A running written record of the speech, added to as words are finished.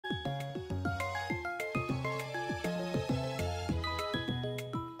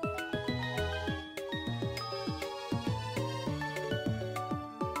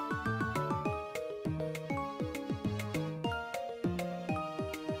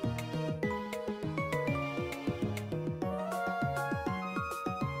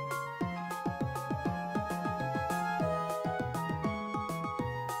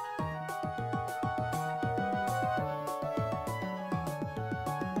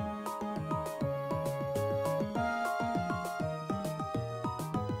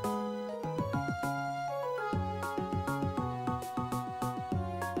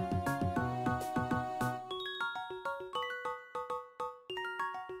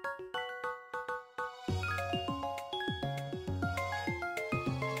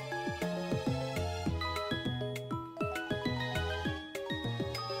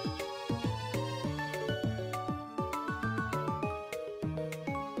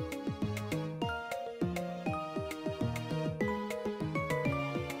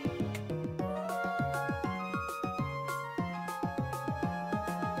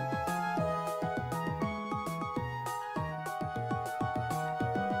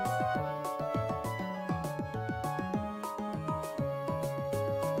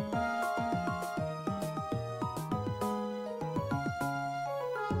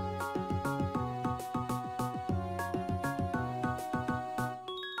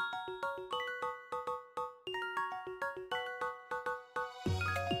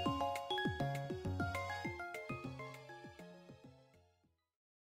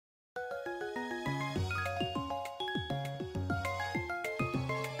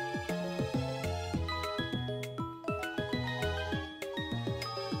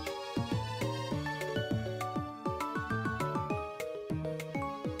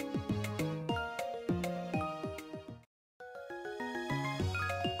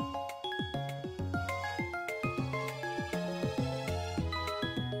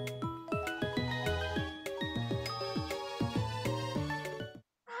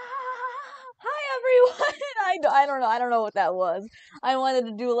I don't know what that was. I wanted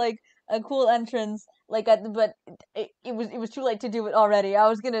to do like a cool entrance, like but it was too late to do it already. I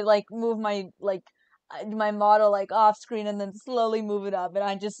was gonna like move my my model like off screen and then slowly move it up, and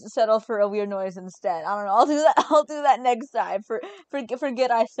I just settled for a weird noise instead. I don't know. I'll do that. I'll do that next time.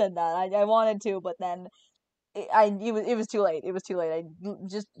 Forget I said that. I wanted to, but then it was too late. It was too late.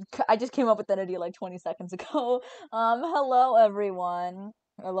 I just came up with that idea like 20 seconds ago. Hello everyone.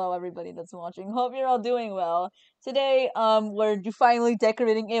 Hello everybody that's watching. Hope you're all doing well. Today we're finally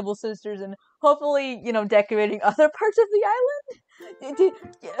decorating Able Sisters and hopefully, you know, decorating other parts of the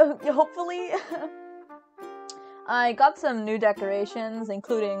island. Hopefully. I got some new decorations,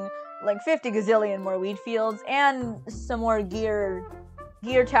 including like 50 gazillion more wheat fields and some more gear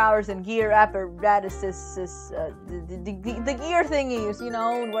towers and gear apparatuses, the gear thingies, you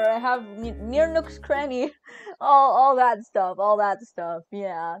know, where I have near Nook's Cranny, all that stuff,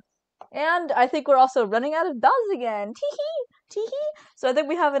 yeah. And I think we're also running out of bells again, tee-hee. So I think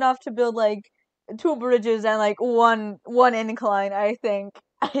we have enough to build like 2 bridges and like one incline, I think.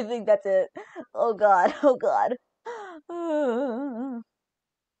 I think that's it. Oh god, oh god.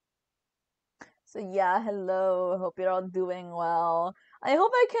 So yeah, hello. Hope you're all doing well. I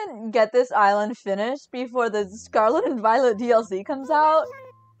hope I can get this island finished before the Scarlet and Violet DLC comes out.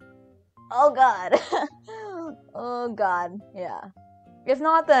 Oh god. Oh god, yeah. If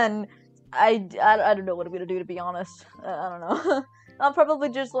not, then I don't know what I'm gonna do, to be honest. I don't know. I'll probably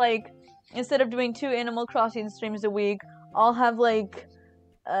just like, instead of doing 2 Animal Crossing streams a week, I'll have like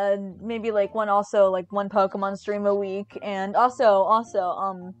maybe like one Pokemon stream a week, and also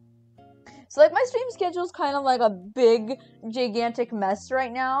so like my stream schedule is kind of like a big gigantic mess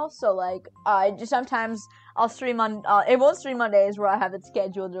right now, so like I just sometimes I'll stream on it won't stream on days where I have it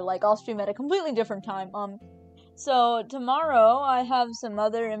scheduled, or like I'll stream at a completely different time. So tomorrow I have some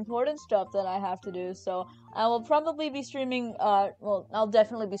other important stuff that I have to do, so I will probably be streaming well, I'll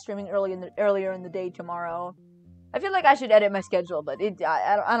definitely be streaming earlier in the day tomorrow. I feel like I should edit my schedule, but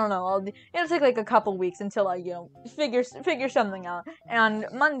I don't know. It'll take like a couple weeks until I, you know, figure something out. And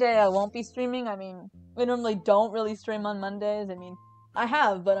Monday I won't be streaming. I mean, I normally don't really stream on Mondays. I mean, I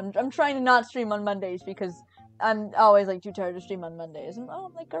have, but I'm trying to not stream on Mondays because I'm always like too tired to stream on Mondays. And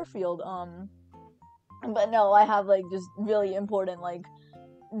I'm like Garfield. But no, I have like just really important like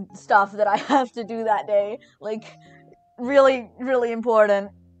stuff that I have to do that day. Like really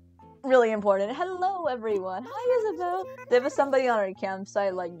important. Really important. Hello, everyone. Hi, Isabel. There was somebody on our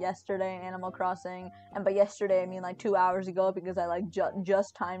campsite like yesterday in Animal Crossing, and by yesterday I mean like 2 hours ago because I like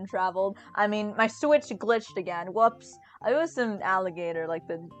just time traveled. I mean, my Switch glitched again. Whoops. I was some alligator, like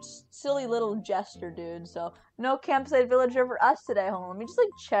the silly little jester dude. So no campsite villager for us today. Hold on, let me just like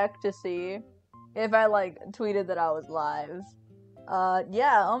check to see if I like tweeted that I was live.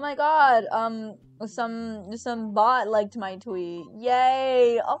 Yeah. Oh my god. Some bot liked my tweet.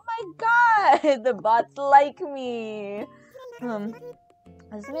 Yay! Oh my god! The bots like me!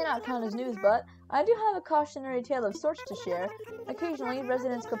 This may not count as news, but I do have a cautionary tale of sorts to share. Occasionally,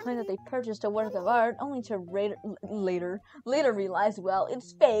 residents complain that they purchased a work of art, only to later realize, well,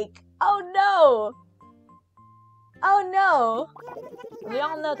 it's fake. Oh no! Oh no! We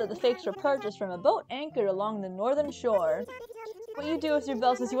all know that the fakes were purchased from a boat anchored along the northern shore. What you do with your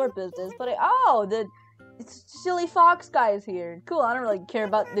bells is your business, but the silly fox guy is here. Cool, I don't really care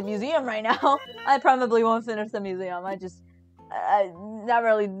about the museum right now. I probably won't finish the museum. That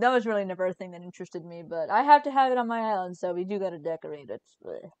was really never a thing that interested me, but I have to have it on my island, so we do gotta decorate it.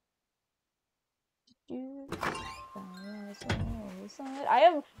 I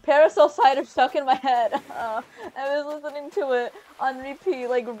have Parasol Cider stuck in my head. I was listening to it on repeat,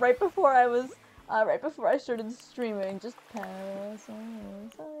 like right before I started streaming. Just Parasol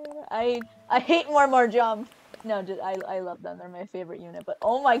Cider. I hate More Jump. No, I love them. They're my favorite unit. But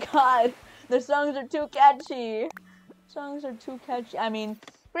oh my god, their songs are too catchy. I mean,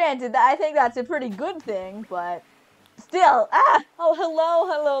 granted, I think that's a pretty good thing, but still. Oh,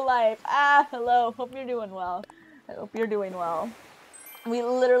 hello, life. Hello. Hope you're doing well. I hope you're doing well. We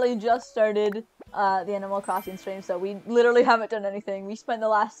literally just started the Animal Crossing stream, so we literally haven't done anything. We spent the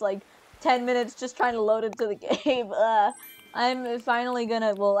last like 10 minutes just trying to load into the game. I'm finally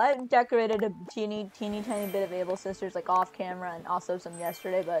gonna, well, I decorated a teeny tiny bit of Able Sisters like off camera and also some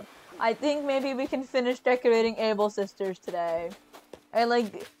yesterday, but I think maybe we can finish decorating Able Sisters today. I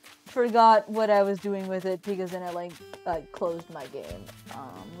like forgot what I was doing with it because then I like closed my game.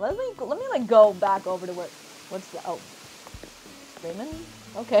 Let me like go back over to what's the, oh, Raymond?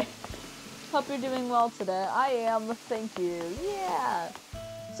 Okay. Hope you're doing well today. I am, thank you. Yeah.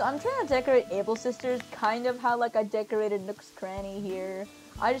 So I'm trying to decorate Able Sisters kind of how like I decorated Nook's Cranny here.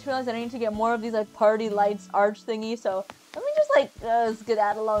 I just realized that I need to get more of these like party lights arch thingy, so let me just like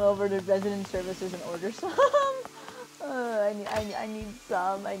skedaddle on over to resident services and order some. I need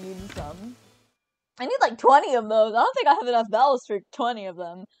some. I need some. I need like 20 of those. I don't think I have enough bells for 20 of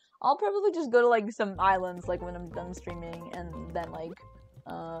them. I'll probably just go to like some islands like when I'm done streaming, and then like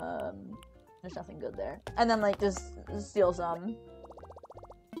there's nothing good there. And then like just steal some.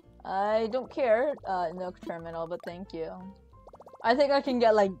 I don't care, Nook Terminal, but thank you. I think I can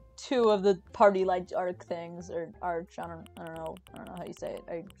get like 2 of the party light arc things, or arch, I don't know how you say it.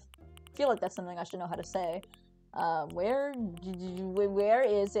 I feel like that's something I should know how to say. Where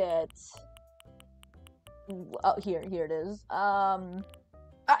is it? Oh, here it is.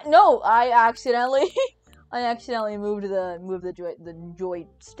 No, I accidentally moved the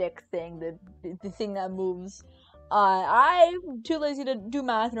joystick thing, the thing that moves. I'm too lazy to do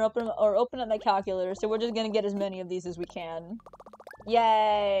math or open up my calculator, so we're just gonna get as many of these as we can.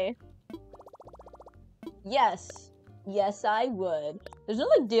 Yay! Yes, I would. There's no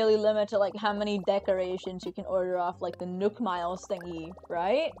like daily limit to like how many decorations you can order off like the Nook Miles thingy,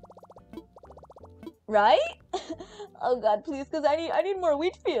 right? Right? Oh god, please, because I need more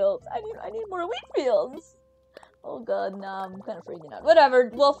wheat fields. I need more wheat fields. Oh god, nah, I'm kind of freaking out. Whatever,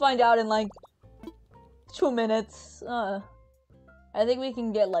 we'll find out in like 2 minutes. I think we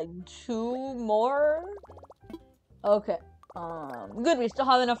can get like 2 more. Okay. Good, we still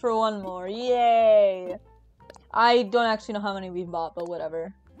have enough for 1 more. Yay! I don't actually know how many we've bought, but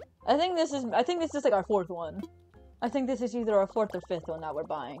whatever. I think this is like our 4th one. I think this is either our 4th or 5th one that we're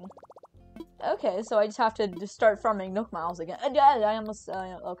buying. Okay, so I just have to just start farming Nook Miles again. I almost,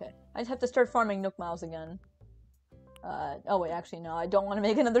 okay. I just have to start farming Nook Miles again. Oh wait, actually no, I don't want to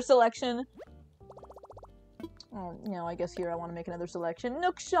make another selection. Oh, you know, I guess here I want to make another selection.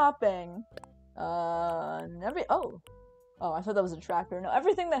 Nook shopping! Oh, I thought that was a tracker. No,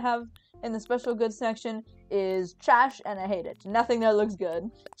 everything they have in the special goods section is trash and I hate it. Nothing there looks good.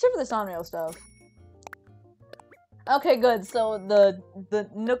 Except for the Sanrio stuff. Okay, good. So the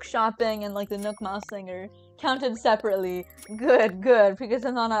Nook shopping and like the Nook Mouse thing are counted separately. Good, because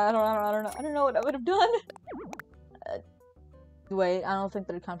if not, I don't know what I would have done. Wait, I don't think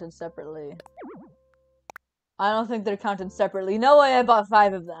they're counted separately. No way, I bought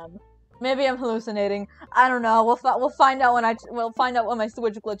 5 of them. Maybe I'm hallucinating. I don't know. We'll find out when my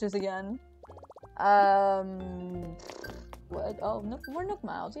Switch glitches again. What? Oh, more Nook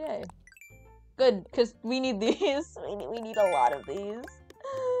Miles. Yay. Good, because we need these. we need a lot of these.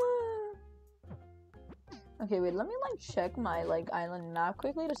 Okay, wait, let me like check my like island map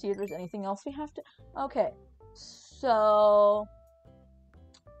quickly to see if there's anything else we have to. Okay, so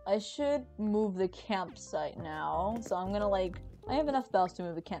I should move the campsite now. So I'm gonna like, I have enough bells to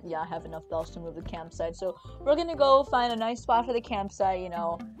move the camp. Yeah, I have enough bells to move the campsite. So we're gonna go find a nice spot for the campsite, you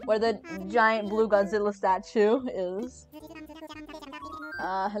know, where the giant blue Godzilla statue is.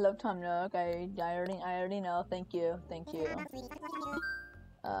 Hello Tom Nook. I already know. Thank you.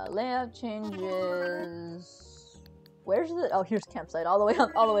 Layout changes. Where's the? Oh, here's campsite. All the way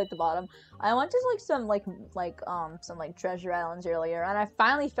at the bottom. I went to like some treasure islands earlier, and I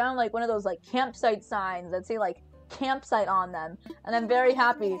finally found like one of those like campsite signs that say like campsite on them, and I'm very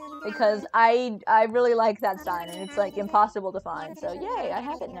happy because I really like that sign, and it's like impossible to find. So yay, I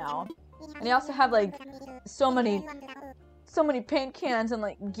have it now. And they also have like so many paint cans and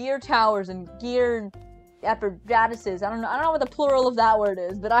like gear towers and gear apparatuses. I don't know what the plural of that word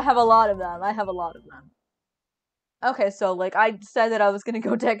is, but I have a lot of them. Okay, so like I said that I was gonna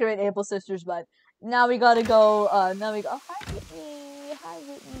go decorate Able Sisters, but now we gotta go. Oh, hi Whitney.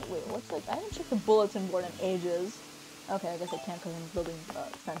 Wait, what's like? I haven't checked the bulletin board in ages. Okay, I guess I can't because I'm building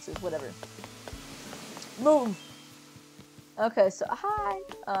fences. Whatever. Move. Okay, so hi.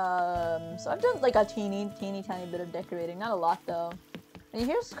 So I've done like a teeny tiny bit of decorating, not a lot though. And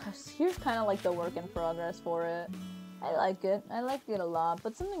here's kind of like the work in progress for it. I like it a lot,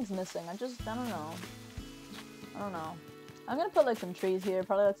 but something's missing. I don't know. I'm gonna put like some trees here,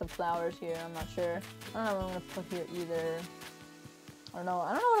 probably like some flowers here. I'm not sure. I don't know what I'm gonna put here either. I don't know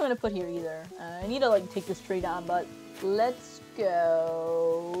what I'm gonna put here either. I need to like take this tree down, but let's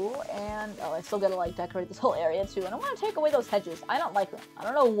go. And oh, I still gotta like decorate this whole area too. And I want to take away those hedges. I don't like them. I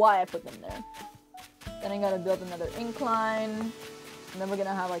don't know why I put them there. Then I gotta build another incline. And then we're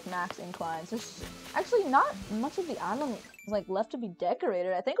gonna have like max inclines. There's actually not much of the island like left to be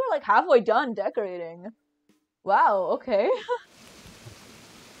decorated. I think we're like halfway done decorating. Wow, okay.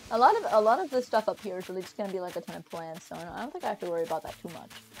 a lot of this stuff up here is really just gonna be like a ton of plants, so I don't think I have to worry about that too much.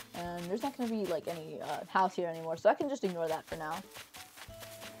 And there's not gonna be like any house here anymore, so I can just ignore that for now.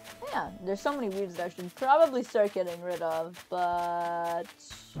 Yeah, there's so many weeds that I should probably start getting rid of, but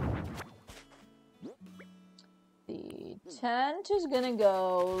the tent is gonna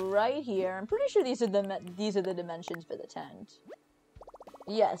go right here. I'm pretty sure these are the dimensions for the tent.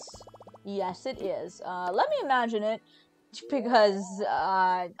 Yes, yes, it is. Let me imagine it, because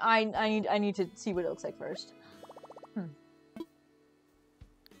I need to see what it looks like first.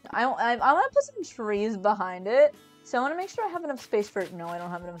 I want to put some trees behind it. So I want to make sure I have enough space for... No, I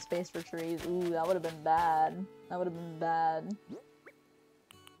don't have enough space for trees. Ooh, that would have been bad. That would have been bad.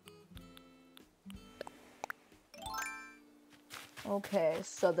 Okay,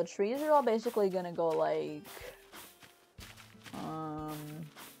 so the trees are all basically gonna go like...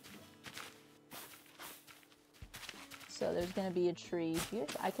 So there's gonna be a tree here.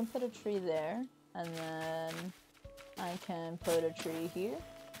 I can put a tree there. And then I can put a tree here.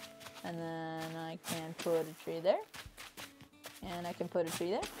 And then I can put a tree there. And I can put a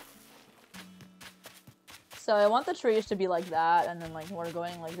tree there. So I want the trees to be like that, and then like we're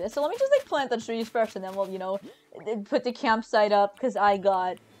going like this. So let me just like plant the trees first, and then we'll, you know, put the campsite up, because I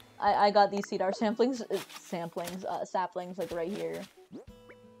got these cedar saplings like right here.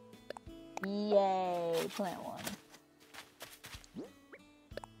 Yay! Plant one.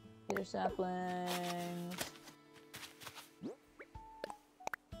 Cedar saplings.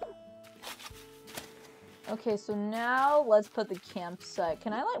 Okay, so now let's put the campsite.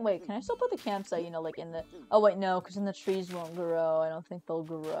 Can I, like, wait, can I still put the campsite, you know, like in the... Oh, wait, no, because then the trees won't grow. I don't think they'll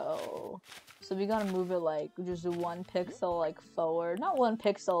grow. So we gotta move it, like, just 1 pixel, like, forward. Not 1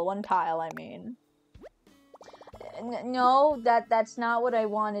 pixel, 1 tile, I mean. No, that's not what I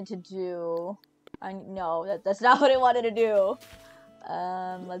wanted to do. No, that's not what I wanted to do.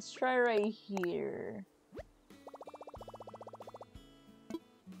 Let's try right here.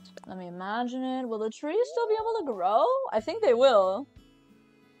 Let me imagine it. Will the trees still be able to grow? I think they will.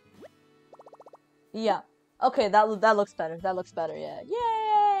 Yeah. Okay, that looks better. That looks better, yeah.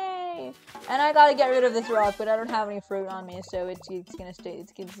 Yay! And I gotta get rid of this rock, but I don't have any fruit on me, so it's gonna stay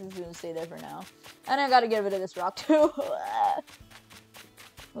there for now. And I gotta get rid of this rock too.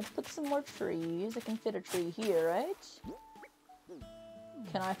 Let's put some more trees. I can fit a tree here, right?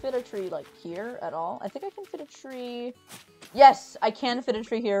 Can I fit a tree, like, here at all? I think I can fit a tree... Yes! I can fit a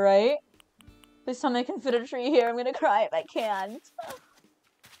tree here, right? Please tell me I can fit a tree here. I'm gonna cry if I can't.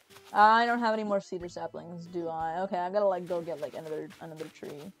 I don't have any more cedar saplings, do I? Okay, I gotta, like, go get, like, another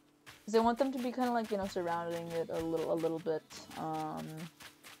tree. Because I want them to be kind of, like, you know, surrounding it a little bit.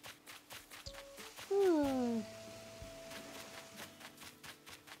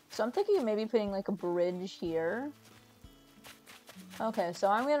 So I'm thinking of maybe putting, like, a bridge here. Okay, so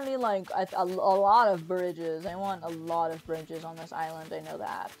I'm gonna need, like, a lot of bridges. I want a lot of bridges on this island, I know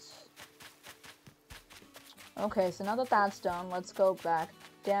that. Okay, so now that that's done, let's go back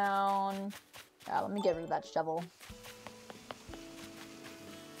down. Yeah, let me get rid of that shovel.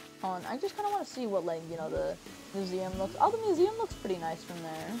 I just kind of want to see what, like, you know, the museum looks... Oh, the museum looks pretty nice from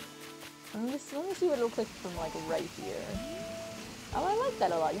there. Let me see what it looks like from, like, right here. Oh, I like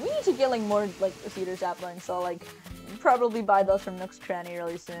that a lot. We need to get, like, more, like, cedar saplings, so, like... Probably buy those from Nook's Cranny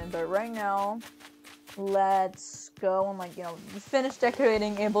really soon, but right now, let's go and, like, you know, finish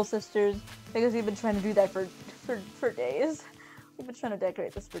decorating Able Sisters, because we've been trying to do that for days. We've been trying to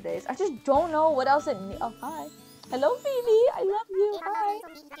decorate this for days. I just don't know what else it needs. Oh, hi. Hello, Phoebe. I love you. Hi.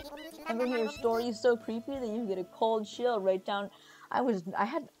 Ever hear your story so creepy that you get a cold chill right down? I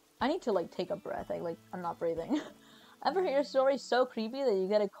need to, like, take a breath. I'm not breathing. Ever hear a story so creepy that you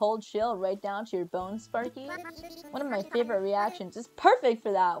get a cold chill right down to your bones, Sparky? One of my favorite reactions. It's perfect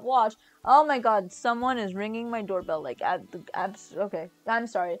for that. Watch. Oh my god, someone is ringing my doorbell, like, okay. I'm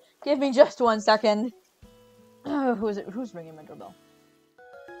sorry. Give me just 1 second. Who is it? Who's ringing my doorbell?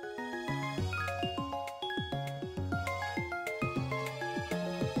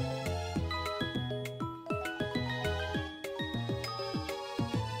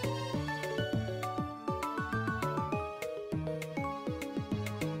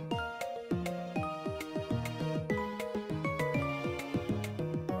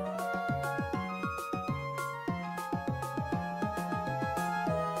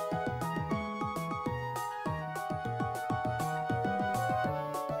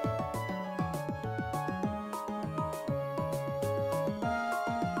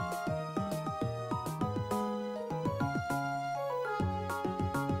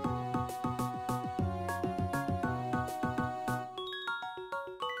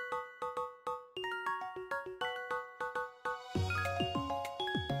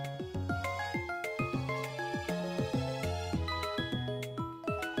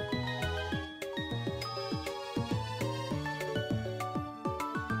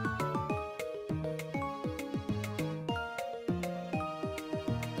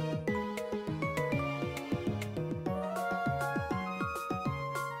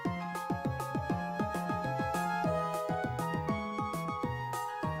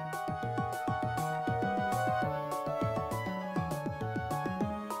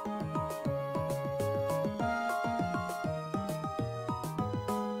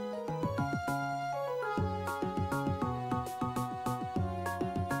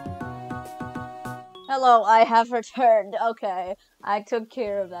 Hello, I have returned. Okay, I took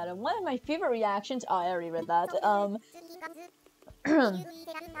care of that. And one of my favorite reactions. Oh, I already read that.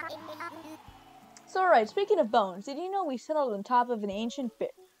 So alright, speaking of bones, did you know we settled on top of an ancient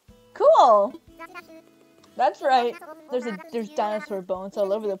bit? Cool. That's right. There's dinosaur bones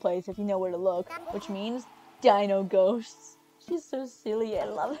all over the place if you know where to look, which means dino ghosts. She's so silly. I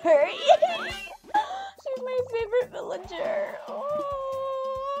love her. She's my favorite villager. Oh.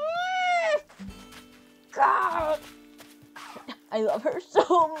 God. I love her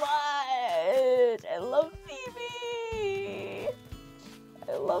so much. I love Phoebe.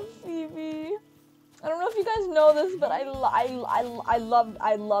 I love Phoebe. I don't know if you guys know this, but I love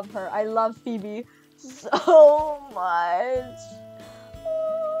her. I love Phoebe so much.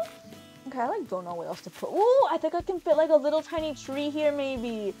 Okay, I like don't know what else to put. Ooh, I think I can fit like a little tiny tree here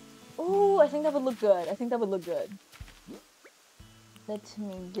maybe. Ooh, I think that would look good. I think that would look good. Let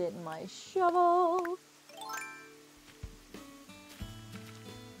me get my shovel.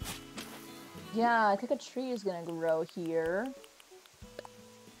 Yeah, I think a tree is gonna grow here.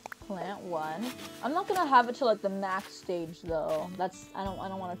 Plant one. I'm not gonna have it to like the max stage though. I don't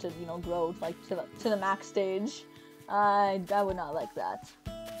want it to, you know, grow like to the max stage. I would not like that.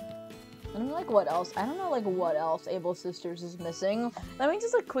 I don't know like what else. I don't know like what else Able Sisters is missing. Let me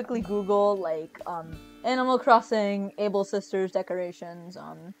just like quickly Google like Animal Crossing Able Sisters decorations.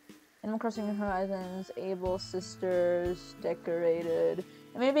 Animal Crossing New Horizons Able Sisters decorated.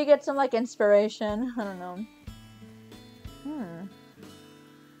 And maybe get some like inspiration. I don't know.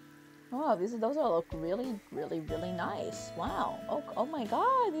 Oh, those all look really, really, really nice. Wow. Oh my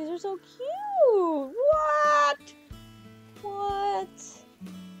god, these are so cute! What? What?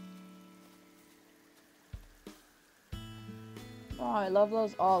 Oh, I love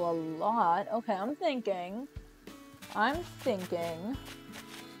those all a lot. Okay, I'm thinking. I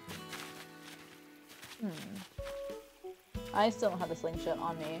still don't have the slingshot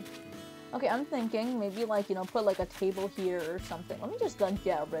on me. Okay, I'm thinking maybe like, you know, put like a table here or something. Let me just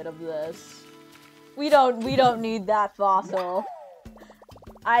get rid of this. We don't need that fossil.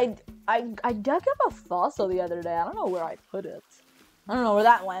 I dug up a fossil the other day. I don't know where I put it. I don't know where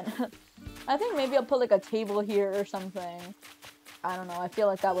that went. I think maybe I'll put like a table here or something. I don't know. I feel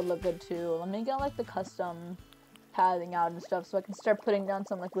like that would look good too. Let me get like the custom pathing out and stuff so I can start putting down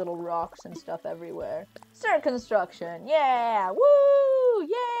some like little rocks and stuff everywhere. Start construction. Yeah! Woo!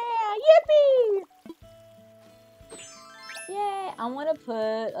 Yeah! Yippee! Yeah! I want to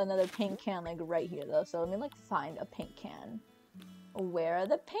put another paint can like right here though. So let me like find a paint can. Where are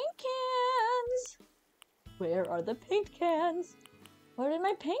the paint cans? Where are the paint cans? Where did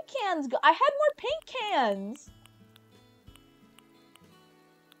my paint cans go? I had more paint cans!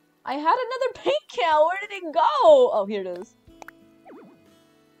 I had another paint can! Where did it go? Oh, here it is.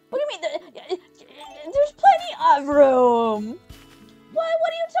 What do you mean? There's plenty of room! What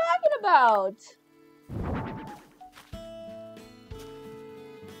are you talking about?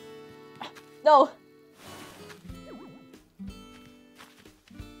 No.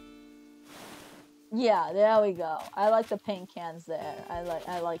 Yeah, there we go. I like the paint cans there. I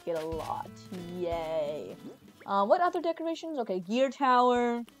like it a lot. Yay. What other decorations? Okay, gear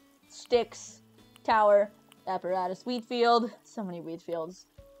tower, sticks, tower, apparatus, wheat field. So many wheat fields.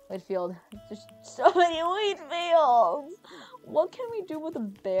 Wheat field. There's so many wheat fields! What can we do with a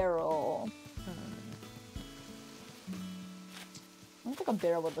barrel? I don't think a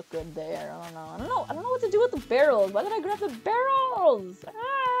barrel would look good there. I don't know. I don't know what to do with the barrels. Why did I grab the barrels?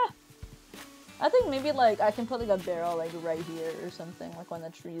 Ah! I think maybe like I can put like a barrel like right here or something, like when the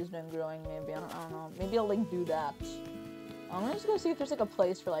tree is done growing. Maybe I don't know. Maybe I'll like do that. I'm gonna just go see if there's like a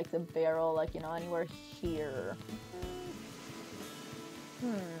place for like the barrel, like, you know, anywhere here.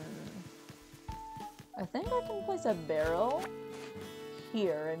 I think I can place a barrel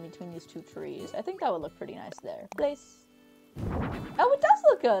here in between these two trees. I think that would look pretty nice there. Place. Oh, it does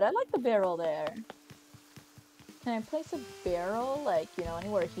look good. I like the barrel there. Can I place a barrel, like, you know,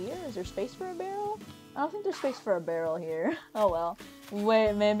 anywhere here? Is there space for a barrel? I don't think there's space for a barrel here. Oh well.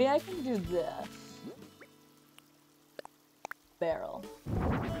 Wait, maybe I can do this. Barrel.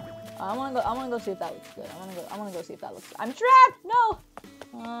 I wanna go see if that looks good. I wanna go see if that looks good. I'm trapped! No!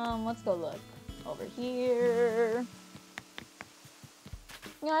 Let's go look. Over here.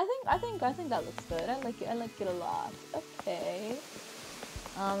 Yeah, I think that looks good. I like it a lot. Okay.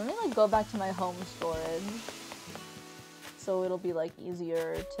 Let me like go back to my home storage. So it'll be like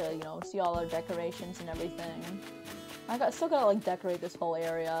easier to, you know, see all our decorations and everything. Still gotta like decorate this whole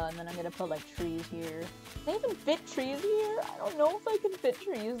area, and then I'm gonna put like trees here. Can I even fit trees here? I don't know if I can fit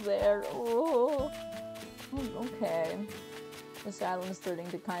trees there. Oh, okay. This island is starting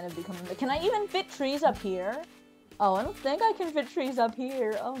to kind of become... Can I even fit trees up here? Oh, I don't think I can fit trees up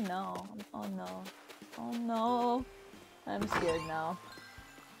here. Oh no. Oh no. Oh no. I'm scared now.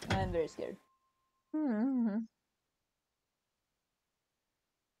 I'm very scared. Hmm.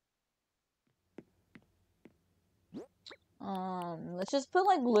 Let's just put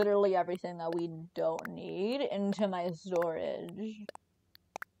like literally everything that we don't need into my storage.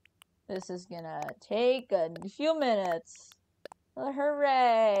 This is gonna take a few minutes.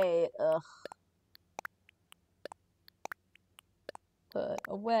 Hooray! Ugh. Put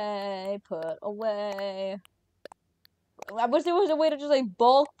away, put away. I wish there was a way to just like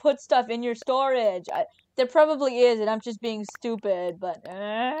bulk put stuff in your storage. There probably is, and I'm just being stupid, but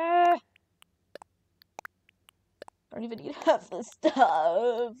I don't even need half the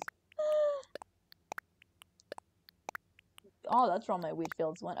stuff. Oh, that's where all my wheat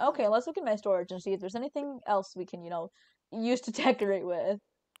fields went. Okay, let's look at my storage and see if there's anything else we can, you know, use to decorate with.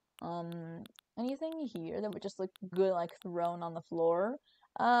 Anything here that would just look good, like thrown on the floor?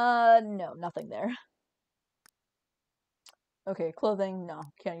 No, nothing there. Okay, clothing, no,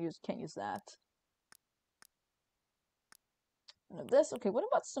 can't use that. No, this, okay, what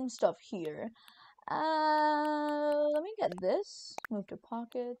about some stuff here? Let me get this, move to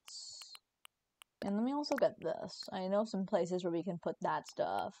pockets, and let me also get this. I know some places where we can put that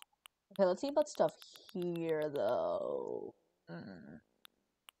stuff. Okay, let's see about stuff here, though.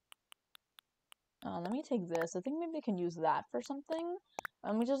 Let me take this. I think maybe I can use that for something.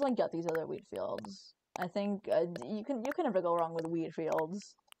 Let me just like get these other wheat fields. I think you can never go wrong with wheat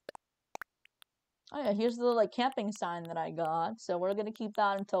fields. Oh yeah, here's the like camping sign that I got. So we're gonna keep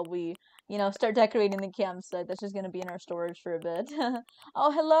that until we, you know, start decorating the campsite. That's just gonna be in our storage for a bit.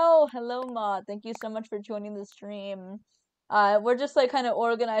 Oh, hello, Mod. Thank you so much for joining the stream. We're just like kind of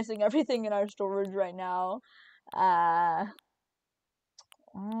organizing everything in our storage right now. I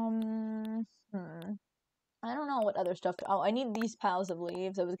don't know what other stuff oh, I need these piles of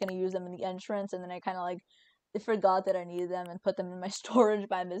leaves. I was gonna use them in the entrance, and then I kind of like forgot that I needed them and put them in my storage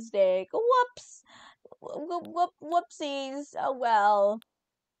by mistake. Whoops! Whoopsies! Oh well.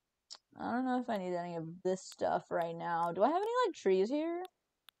 I don't know if I need any of this stuff right now. Do I have any like trees here?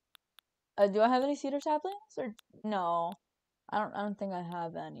 Do I have any cedar saplings? Or no? I don't think I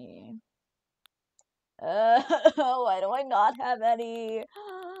have any. Why do I not have any?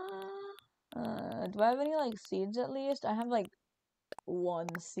 Do I have any like seeds at least? I have like one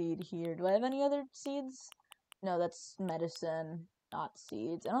seed here. Do I have any other seeds? No, that's medicine, not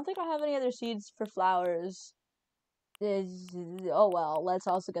seeds. I don't think I have any other seeds for flowers. Oh well, let's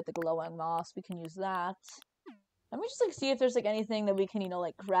also get the glowing moss. We can use that. Let me just like see if there's like anything that we can, you know,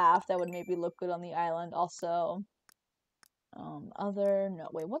 like craft that would maybe look good on the island also. Other, no,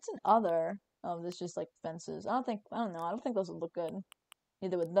 wait, what's an other? Oh, this just like fences. I don't know, I don't think those would look good.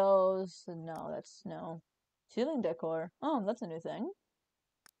 Either with those, no, that's no. Ceiling decor. Oh, that's a new thing.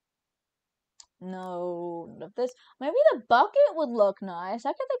 No, none of this. Maybe the bucket would look nice.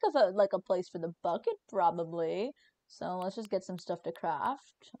 I could think of a place for the bucket probably. So let's just get some stuff to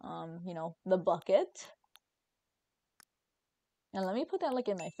craft. You know, the bucket. And let me put that like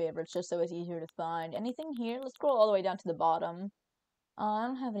in my favorites just so it's easier to find. Anything here? Let's scroll all the way down to the bottom. I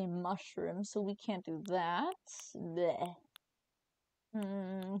don't have any mushrooms, so we can't do that. Blech.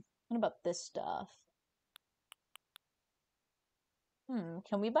 What about this stuff?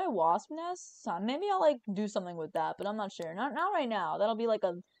 Can we buy wasp nests? Maybe I'll like do something with that, but I'm not sure. Not right now. That'll be like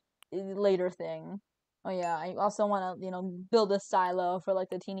a later thing. Oh yeah, I also want to, you know, build a silo for like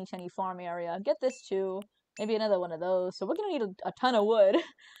the teeny tiny farm area. Get this too. Maybe another one of those. So we're gonna need a ton of wood.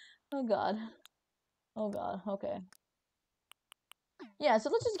 Oh god. Oh god. Okay. Yeah, so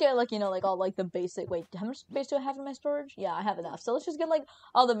let's just get like, you know, like all like the basic, wait, how much space do I have in my storage? Yeah, I have enough. So let's just get like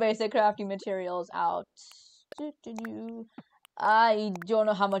all the basic crafting materials out. I don't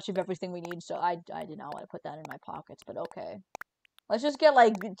know how much of everything we need, so I did not want to put that in my pockets, but okay. Let's just get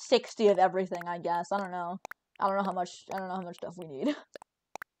like 60 of everything, I guess. I don't know how much stuff we need.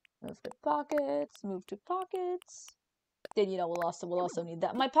 Move to pockets, move to pockets. Then, you know, we'll also need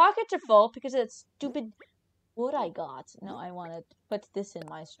that. My pockets are full because of that stupid wood I got. No, I want to put this in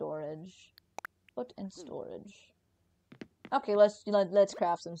my storage. Put in storage. Okay, let's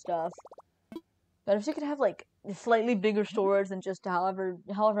craft some stuff. But if you could have like slightly bigger storage than just however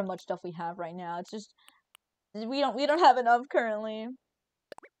much stuff we have right now, it's just we don't have enough currently.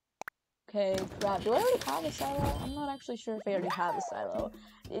 Okay, crap. Do I already have a silo? I'm not actually sure if I already have a silo.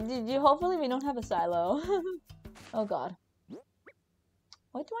 Hopefully we don't have a silo. Oh god.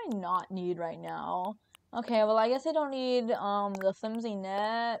 What do I not need right now? Okay, well I guess I don't need the flimsy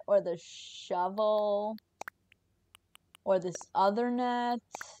net or the shovel. Or this other net.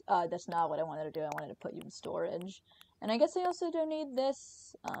 That's not what I wanted to do. I wanted to put you in storage. And I guess I also don't need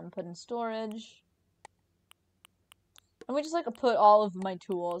this. Put in storage. And we just like put all of my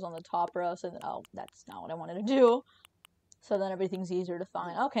tools on the top row so that, oh, that's not what I wanted to do. So then everything's easier to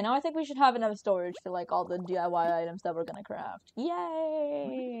find. Okay, now I think we should have enough storage for like all the DIY items that we're gonna craft.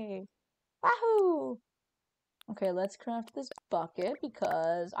 Yay! Wahoo! Okay, let's craft this bucket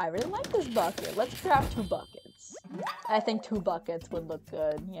because I really like this bucket. Let's craft 2 buckets. I think 2 buckets would look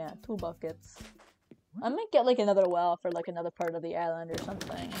good. Yeah, 2 buckets. I might get like another well for like another part of the island or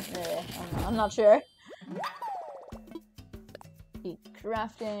something. I'm not sure. Keep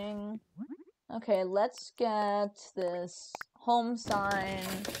crafting. Okay, let's get this home sign.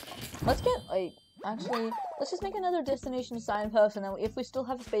 Let's get like, actually, let's just make another destination signpost, and then if we still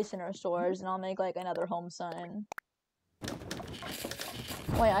have space in our stores, then I'll make like another home sign.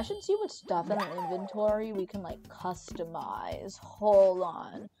 Wait, I should see what stuff in our inventory we can like customize. Hold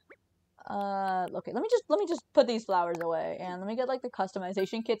on. Okay, let me just put these flowers away, and let me get like the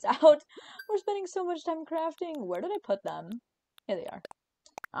customization kits out. We're spending so much time crafting. Where did I put them? Here they are.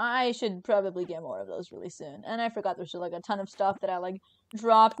 I should probably get more of those really soon. And I forgot there's like a ton of stuff that I like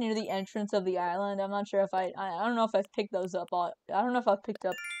dropped near the entrance of the island. I'm not sure if I don't know if I've picked those up all. I don't know if I've picked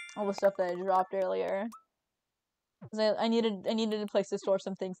up all the stuff that I dropped earlier. Cause I needed a place to store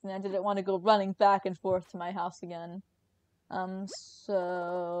some things, and I didn't want to go running back and forth to my house again.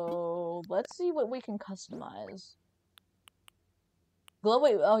 So let's see what we can customize.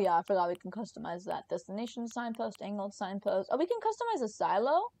 Wait, oh yeah, I forgot we can customize that. Destination signpost, angled signpost. Oh, we can customize a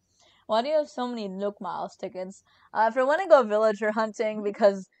silo? Why do you have so many Nook Miles tickets? If I want to go villager hunting,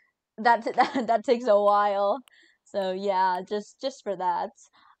 because that takes a while. So yeah, just for that.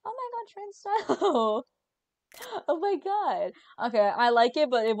 Oh my god, train silo! Oh my god. Okay, I like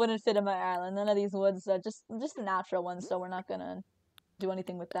it, but it wouldn't fit in my island. None of these woods are just the natural ones, so we're not gonna do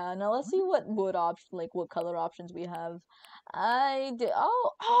anything with that. Now let's see what what color options we have.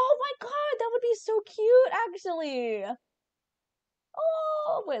 Oh my god, that would be so cute actually.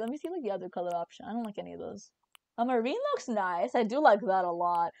 Oh wait, let me see like the other color option. I don't like any of those. A marine looks nice. I do like that a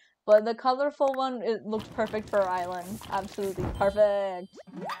lot. But the colorful one, it looks perfect for our island. Absolutely perfect.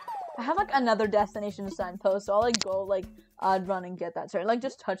 I have like another destination signpost, so I'll like go like run and get that. Sorry, like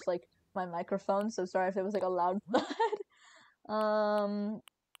just touch like my microphone. So sorry if it was like a loud thud. Oh,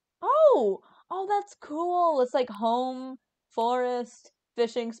 that's cool. It's like home, forest,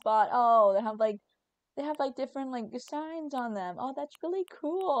 fishing spot. Oh, they have like different like signs on them. Oh, that's really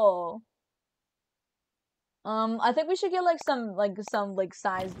cool. I think we should get like some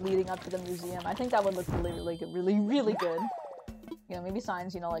signs leading up to the museum. I think that would look really good. You know, maybe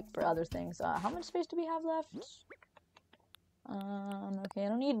signs, you know, like for other things. How much space do we have left? Okay, I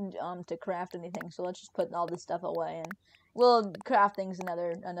don't need to craft anything, so let's just put all this stuff away, and we'll craft things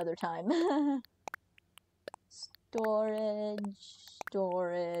another time.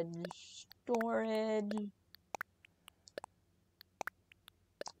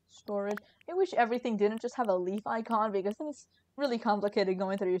 Storage. I wish everything didn't just have a leaf icon, because then it's really complicated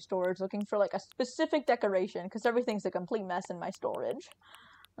going through your storage looking for like a specific decoration, because everything's a complete mess in my storage.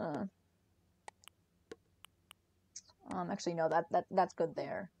 Actually, no, that's good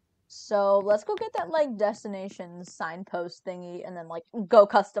there. So let's go get that like destination signpost thingy, and then like go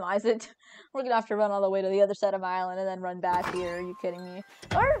customize it. We're gonna have to run all the way to the other side of my island and then run back here. Are you kidding me?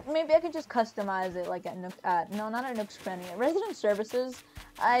 Or maybe I could just customize it like no, not at Nook's Cranny, at Resident Services.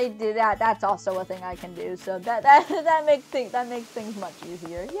 I did that. That's also a thing I can do. So that makes things much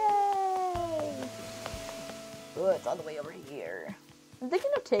easier. Yay! Ooh, it's all the way over here. I'm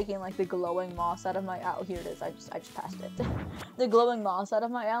thinking of taking like the glowing moss out of my here it is. I just passed it. The glowing moss out of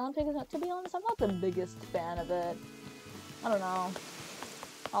my island, because to be honest, I'm not the biggest fan of it. I don't know.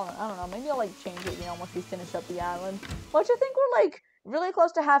 I don't know. Maybe I'll like change it, you know, once we finish up the island. Which I think we're like really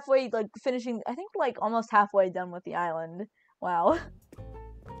close to halfway, like finishing. I think like almost halfway done with the island. Wow.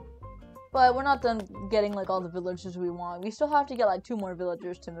 But we're not done getting like all the villagers we want. We still have to get like 2 more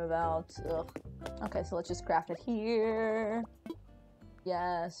villagers to move out. Ugh. Okay, so let's just craft it here.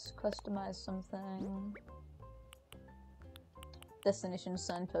 Yes, customize something. Destination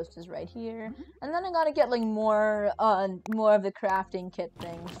signpost is right here. And then I gotta get like more of the crafting kit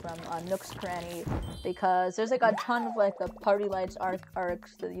things from Nook's Cranny, because there's like a ton of like the party lights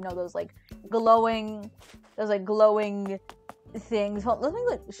arcs, you know, those like glowing things. Let me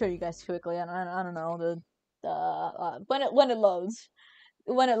like show you guys quickly. I don't know when it loads.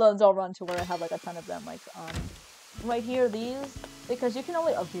 When it loads, I'll run to where I have like a ton of them, like right here, these, because you can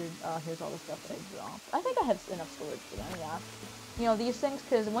only here's all the stuff that I dropped. I think I have enough storage for them. Yeah, you know, these things,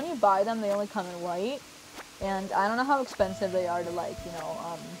 because when you buy them, they only come in white, And I don't know how expensive they are to, like, you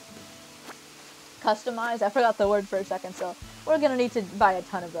know, customize. I forgot the word for a second, so we're gonna need to buy a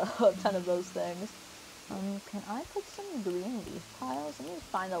ton of those things. Can I put some green leaf piles? Let me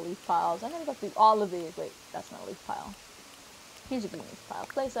find the leaf piles. I'm gonna go through all of these. Wait, that's not a leaf pile. Here's a green leaf pile.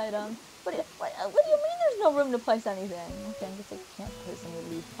 Place item. What do you mean there's no room to place anything? Okay, I guess I can't place any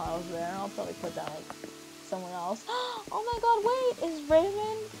leaf piles there. I'll probably put that, like, somewhere else. Oh my god, wait! Is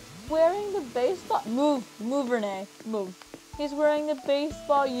Raymond wearing the baseball... Move, Renee. Move. He's wearing the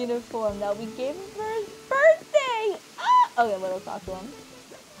baseball uniform that we gave him for his birthday! Ah! Okay, let's talk to him.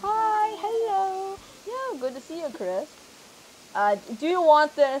 Hi, hello. Yeah, good to see you, Chris. Do you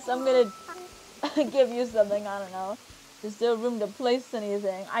want this? I'm gonna give you something, I don't know. There's no room to place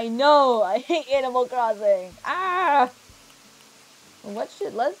anything. I know! I hate Animal Crossing! Ah! Let's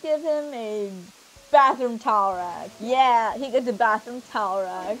give him a bathroom towel rack. Yeah, he gets a bathroom towel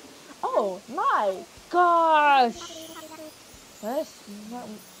rack. Oh my gosh! I'm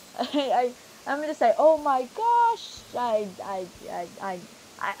gonna say, oh my gosh! I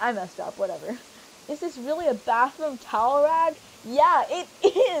messed up, whatever. Is this really a bathroom towel rack? Yeah, it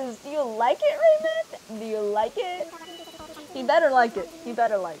is! Do you like it, Raymond? Do you like it? He better like it. He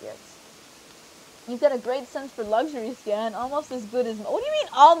better like it. You've got a great sense for luxury skin, almost as good as... What do you mean,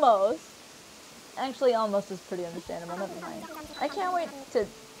 almost? Actually, almost is pretty understandable, never mind. I can't wait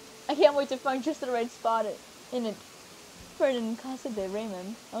to find just the right spot in it for an Casa de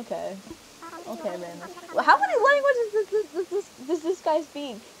Raymond. Okay. Okay, Raymond. Well, how many languages does this guy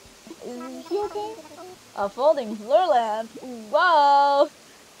speak? Is he okay? A folding floor lamp. Whoa!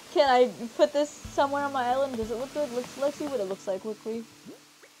 Can I put this somewhere on my island? Does it look good? Let's see what it looks like quickly.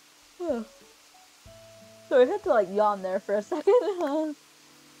 So I had to, like, yawn there for a second.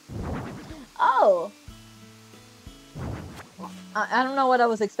 Oh! I don't know what I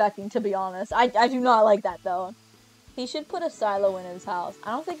was expecting, to be honest. I do not like that, though. He should put a silo in his house.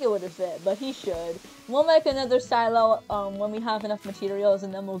 I don't think it would have fit, but he should. We'll make another silo when we have enough materials,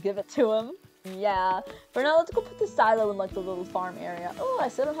 and then we'll give it to him. Yeah. For now, let's go put the silo in, like, the little farm area. Oh, I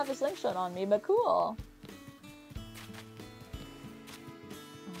still don't have a slingshot on me, but cool.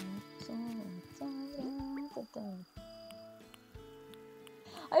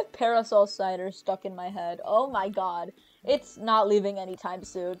 I have parasol cider stuck in my head. Oh my god. It's not leaving anytime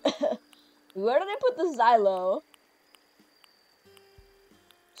soon. Where did I put the silo?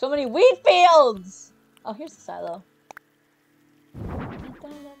 So many wheat fields! Oh, here's the silo.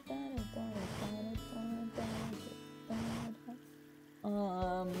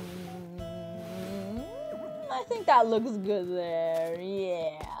 I think that looks good there.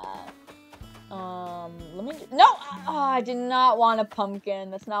 Yeah. Let me... No! Oh, I did not want a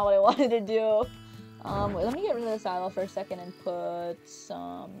pumpkin. That's not what I wanted to do. Wait, let me get rid of the silo for a second and put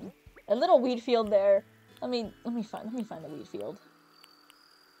a little wheat field there. Let me find the wheat field.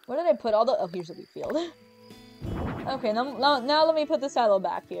 Where did I put all the... Oh, here's the wheat field. Okay, now let me put the silo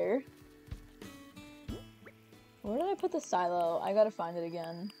back here. Where did I put the silo? I gotta find it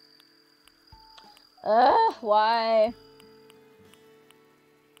again. Why?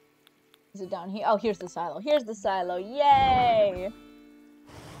 Is it down here? Oh, here's the silo. Here's the silo. Yay!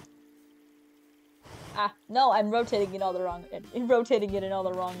 Ah, no, I'm rotating it all the wrong... rotating it in all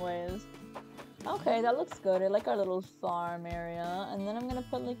the wrong ways. Okay, that looks good. I like our little farm area. And then I'm gonna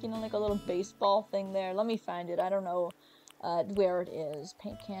put, like, you know, like a little baseball thing there. Let me find it. I don't know where it is.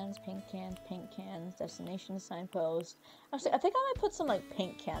 Paint cans, destination signpost. Actually, I think I might put some, like,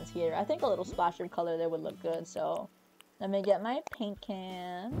 paint cans here. I think a little splash of color there would look good, so... Let me get my paint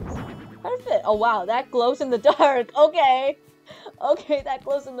cans. Perfect. Oh, wow, that glows in the dark. Okay. Okay, that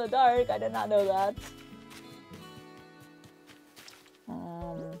glows in the dark. I did not know that.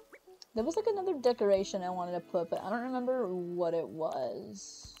 There was, like, another decoration I wanted to put, but I don't remember what it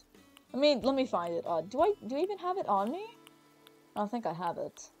was. Let me find it. Do I even have it on me? I don't think I have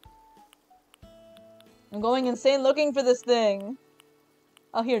it. I'm going insane looking for this thing.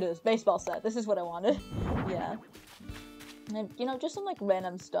 Oh, here it is. Baseball set. This is what I wanted. Yeah. And, you know, just some, like,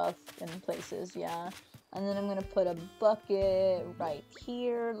 random stuff in places, yeah. And then I'm gonna put a bucket right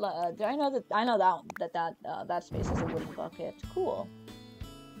here. I know that space is a wooden bucket. Cool.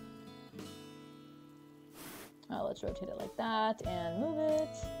 Let's rotate it like that and move it.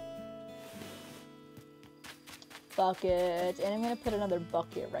 Bucket. And I'm gonna put another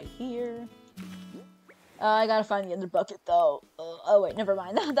bucket right here. I gotta find the other bucket though. Oh wait, never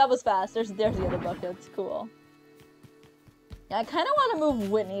mind. That was fast. There's the other buckets. Cool. Yeah, I kind of want to move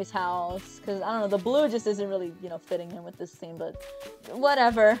Whitney's house, because, I don't know, the blue just isn't really, you know, fitting in with this theme, but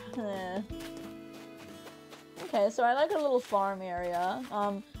whatever. Okay, so I like a little farm area.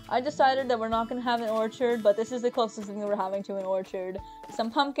 I decided that we're not gonna have an orchard, but this is the closest thing that we're having to an orchard. Some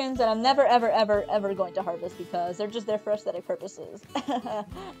pumpkins that I'm never, ever, ever, ever going to harvest because they're just there for aesthetic purposes.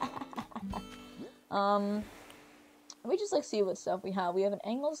 Let me just like see what stuff we have. We have an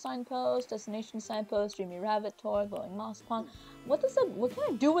angled signpost, destination signpost, dreamy rabbit toy, glowing moss pond. What can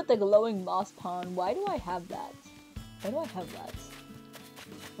I do with the glowing moss pond? Why do I have that? Why do I have that?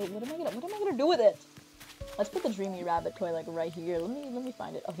 Wait, what am I gonna do with it? Let's put the dreamy rabbit toy like right here. Let me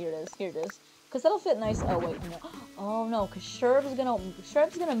find it. Oh, here it is. Here it is. Cause that'll fit nice. Oh wait, no. Oh no, cause Sherb's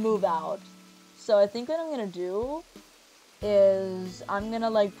gonna move out. So I think what I'm gonna do is I'm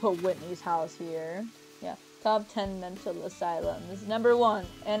gonna like put Whitney's house here. Yeah. Top 10 mental asylums. Number 1,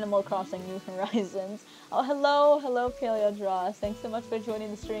 Animal Crossing New Horizons. Oh, hello, Kalia Dross. Thanks so much for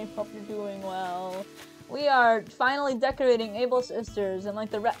joining the stream. Hope you're doing well. We are finally decorating Able Sisters and like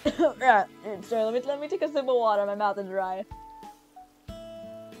the sorry, let me take a sip of water. My mouth is dry.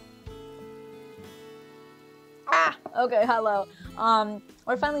 Ah, okay, hello.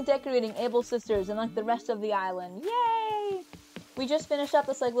 We're finally decorating Able Sisters and like the rest of the island. Yay! We just finished up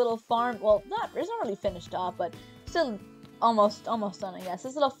this like little farm. Well, it's not really finished up, but still almost done, I guess.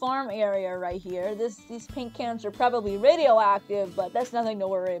 This little farm area right here. These paint cans are probably radioactive, but that's nothing to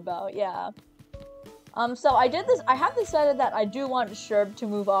worry about. Yeah. So I have decided that I do want Sherb to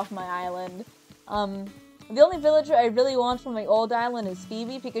move off my island. The only villager I really want from my old island is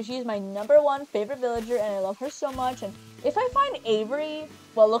Phoebe because she's my #1 favorite villager and I love her so much. And if I find Avery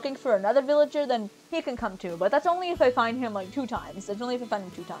while looking for another villager, then he can come too. But that's only if I find him like 2 times. That's only if I find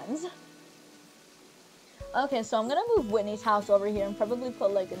him 2 times. Okay, so I'm gonna move Whitney's house over here and probably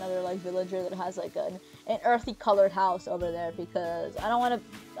put like another like villager that has like an earthy colored house over there because I don't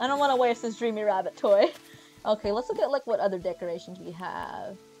wanna waste this dreamy rabbit toy. Okay, let's look at like what other decorations we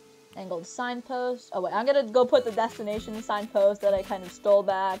have. Angled signpost. Oh wait, I'm gonna go put the destination signpost that I kind of stole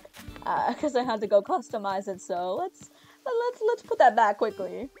back because I had to go customize it. So let's put that back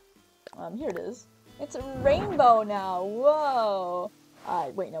quickly. Here it is. It's a rainbow now. Whoa.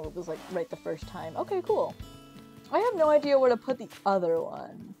 Wait, no, it was like right the first time. Okay, cool. I have no idea where to put the other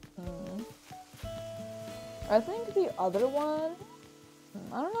one. I think the other one.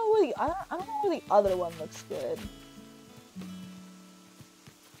 I don't know where the other one looks good.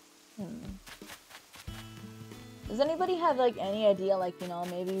 Does anybody have like any idea, like, you know,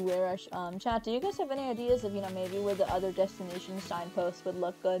 maybe where chat, do you guys have any ideas of, you know, maybe where the other destination signposts would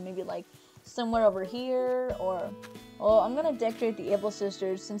look good? Maybe like somewhere over here, or well, I'm gonna decorate the Able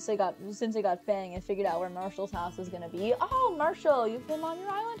Sisters since they got Fang and figured out where Marshall's house is gonna be. Oh, Marshall, you've been on your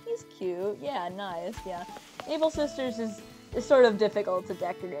island? He's cute. Yeah, nice. Yeah, Able Sisters is sort of difficult to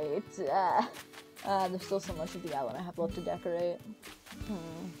decorate. There's still so much of the island I have left to decorate.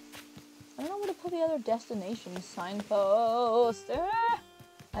 I don't know where to put the other destination signpost.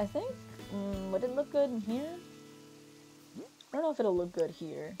 I think, would it look good in here? I don't know if it'll look good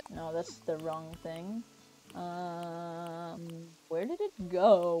here. No, that's the wrong thing. Where did it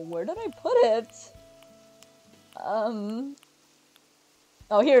go? Where did I put it? Oh,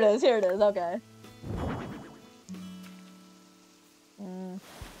 here it is, okay.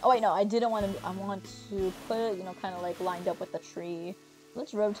 Oh wait, no, I didn't want to, I want to put it, you know, kind of like lined up with the tree.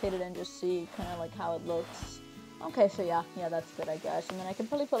 Let's rotate it and just see kind of like how it looks. Okay, so yeah, that's good, I guess. And then I can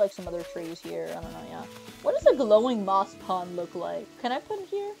probably put like some other trees here. I don't know, yeah. What does a glowing moss pond look like? Can I put it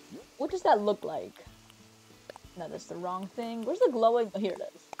here? What does that look like? No, that's the wrong thing. Where's the glowing? Oh, here it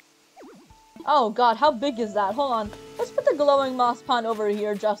is. Oh god, how big is that? Hold on. Let's put the glowing moss pond over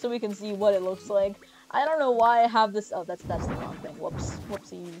here just so we can see what it looks like. I don't know why I have this. Oh, that's the wrong thing. Whoops.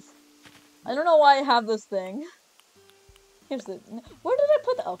 Whoopsies. I don't know why I have this thing. Here's the. Where did I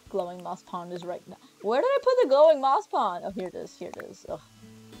put the? Oh, glowing moss pond is right now. Where did I put the glowing moss pond? Oh, here it is. Here it is. Ugh.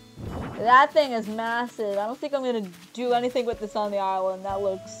 That thing is massive. I don't think I'm gonna do anything with this on the island. That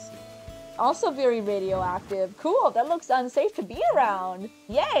looks also very radioactive. Cool. That looks unsafe to be around.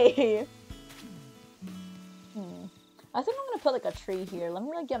 Yay. I think I'm gonna put like a tree here. Let me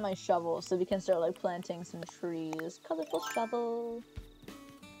like get my shovel so we can start like planting some trees. Colorful shovel.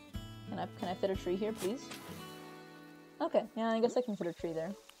 Can I fit a tree here, please? Okay, yeah, I guess I can fit a tree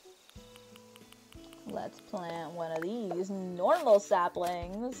there. Let's plant one of these normal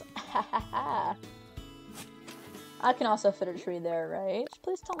saplings. I can also fit a tree there, right?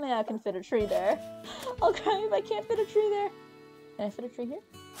 Please tell me I can fit a tree there. Okay, if I can't fit a tree there. Can I fit a tree here?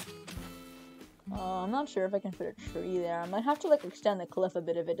 I'm not sure if I can fit a tree there. I might have to like extend the cliff a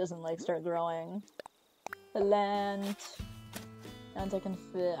bit if it doesn't like start growing. Plant. And I can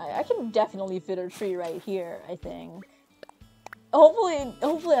fit. I can definitely fit a tree right here, I think.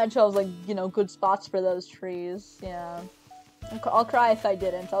 hopefully I chose, like, you know, good spots for those trees. Yeah. I'll cry if I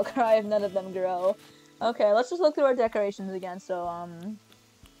didn't. I'll cry if none of them grow. Okay, let's just look through our decorations again. So,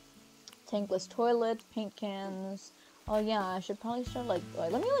 tankless toilet, paint cans. Oh yeah, I should probably start, like,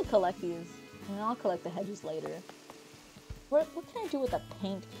 let me, like, collect these. And then I'll collect the hedges later. What can I do with the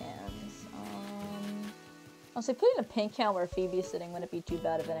paint cans? I'll say putting a paint can where Phoebe's sitting wouldn't be too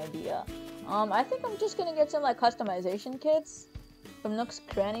bad of an idea. I think I'm just gonna get some, like, customization kits from Nook's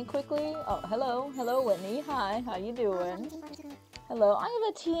Cranny quickly. Oh, hello, Whitney. Hi, how you doing? Hello, I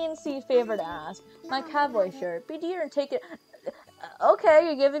have a TNC favor to ask. My cowboy shirt. Be dear and take it. Okay,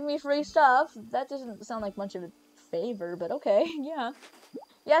 you're giving me free stuff. That doesn't sound like much of a favor, but okay, yeah.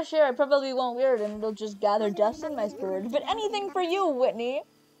 Yeah, sure, I probably won't wear it and it'll just gather dust in my storage, but anything for you, Whitney!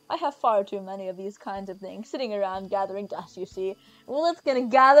 I have far too many of these kinds of things sitting around gathering dust, you see. Well, it's gonna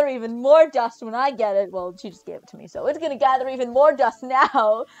gather even more dust when I get it. Well, she just gave it to me, so it's gonna gather even more dust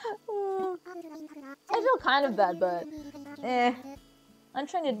now. I feel kind of bad, but I'm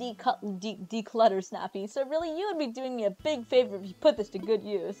trying to declutter Snappy, so really you would be doing me a big favor if you put this to good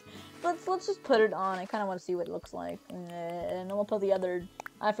use. Let's just put it on. I kind of want to see what it looks like. And then we'll put the other...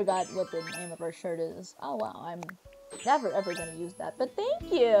 I forgot what the name of our shirt is. Oh wow, I'm never ever gonna use that, but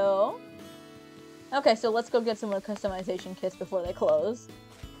thank you! Okay, so let's go get some more customization kits before they close.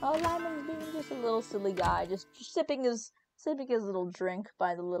 Oh, Lyman's being just a little silly guy, just sipping his little drink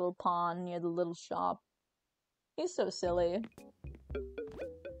by the little pond near the little shop. He's so silly.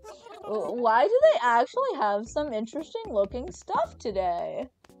 Why do they actually have some interesting looking stuff today?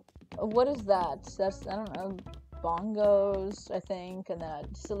 What is that? That's, I don't know, bongos, I think, and that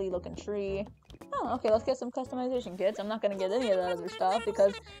silly looking tree. Oh, okay, let's get some customization kits. I'm not gonna get any of that other stuff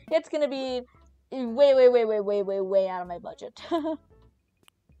because it's gonna be way out of my budget.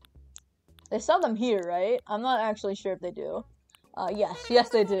 They sell them here, right? I'm not actually sure if they do. Yes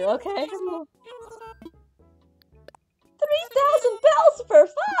they do, okay. 3,000 bells for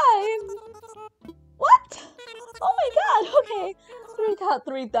 5! What? Oh my god, okay.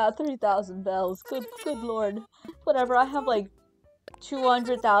 3,000 bells. Good lord. Whatever, I have like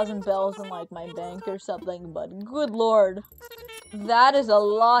 200,000 bells in like my bank or something, but good lord. That is a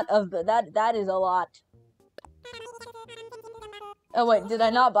lot of that is a lot. Oh wait, did I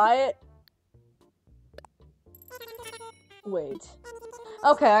not buy it? Wait.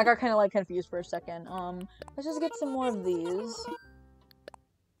 Okay, I got kind of like confused for a second. Let's just get some more of these.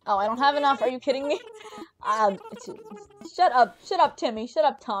 Oh, I don't have enough. Are you kidding me? Shut up, Timmy. Shut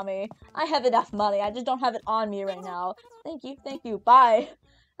up, Tommy. I have enough money. I just don't have it on me right now. Thank you. Bye.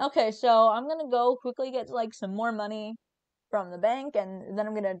 Okay, so I'm gonna go quickly get like some more money from the bank, and then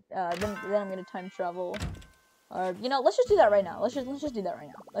I'm gonna then I'm gonna time travel. Or you know, let's just do that right now. Let's just do that right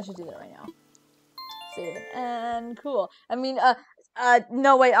now. Let's just do that right now. Save it and cool. I mean,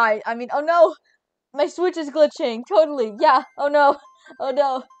 no wait, I mean, oh no, my Switch is glitching. Totally, yeah. Oh no, oh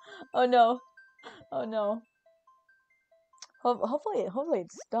no, oh no, oh no. Hopefully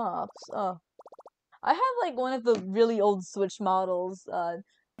it stops. Oh, I have like one of the really old Switch models.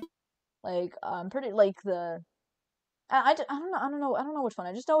 Like pretty like the. I don't know which one.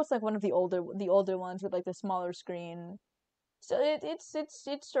 I just know it's like one of the older ones with like the smaller screen. So it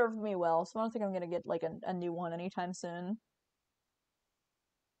served me well. So I don't think I'm gonna get like a new one anytime soon.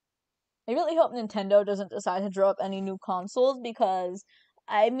 I really hope Nintendo doesn't decide to draw up any new consoles because,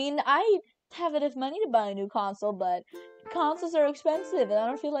 I mean, I have enough money to buy a new console, but consoles are expensive, and I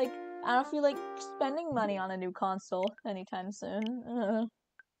don't feel like spending money on a new console anytime soon.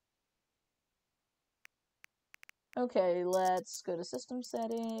 Okay, let's go to system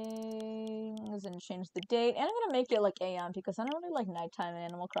settings and change the date, and I'm gonna make it like AM because I don't really like nighttime in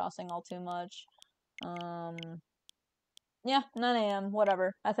Animal Crossing all too much. Yeah, 9 AM,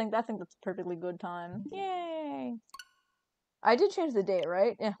 whatever. I think that's a perfectly good time. Yay! I did change the date,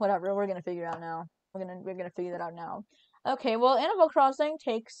 right? Yeah, whatever. We're gonna figure it out now. We're gonna figure that out now. Okay, well, Animal Crossing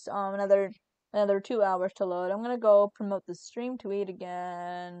takes another 2 hours to load. I'm gonna go promote the stream tweet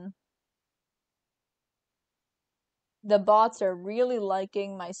again. The bots are really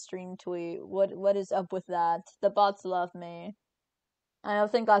liking my stream tweet. What is up with that? The bots love me. I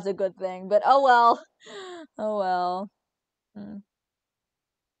don't think that's a good thing, but oh well. Oh well.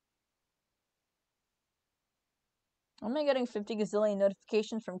 Am I getting 50 gazillion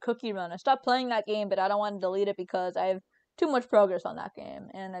notifications from Cookie Run? I stopped playing that game, but I don't want to delete it because I have too much progress on that game,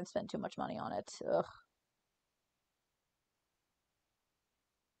 and I've spent too much money on it. Ugh.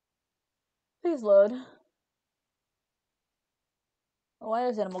 Please load. Why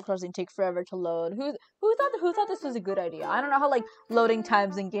does Animal Crossing take forever to load? Who thought this was a good idea? I don't know how like loading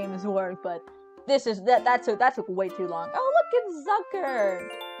times in games work, but that took way too long. Oh look, at Zucker!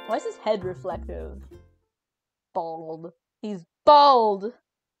 Why is his head reflective? Bald. He's bald!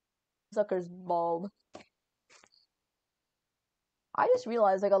 Zucker's bald. I just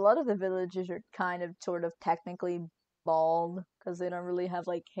realized, like, a lot of the villagers are kind of, sort of, technically bald, because they don't really have,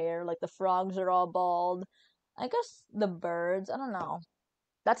 like, hair. Like, the frogs are all bald. I guess the birds, I don't know.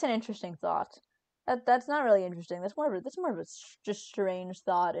 That's an interesting thought. That's not really interesting. That's more of a just strange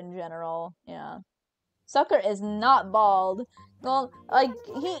thought in general. Yeah. Sucker is not bald. Well, like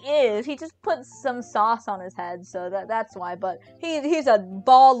he is. He just puts some sauce on his head, so that's why. But he's a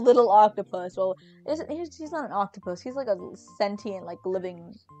bald little octopus. Well, he's not an octopus. He's like a sentient, like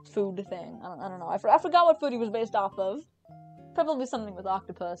living food thing. I don't know. I forgot what food he was based off of. Probably something with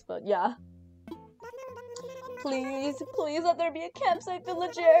octopus, but yeah. Please, please let there be a campsite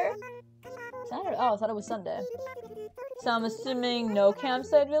villager. Saturday? Oh, I thought it was Sunday. So I'm assuming no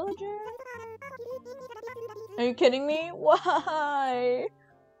campsite villager? Are you kidding me? Why?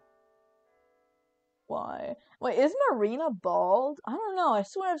 Why? Wait, is Marina bald? I don't know. I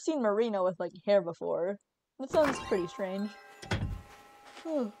swear I've seen Marina with, like, hair before. That sounds pretty strange.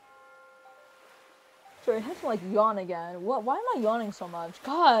 Sorry, I had to, like, yawn again. What? Why am I yawning so much?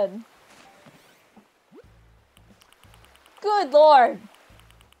 God! Good lord!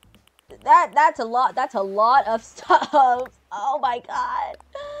 That's a lot of stuff! Oh my god!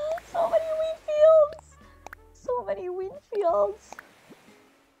 So many wheat fields! So many wheat fields!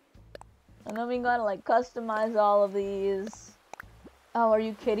 And then we gotta, like, customize all of these. Oh, are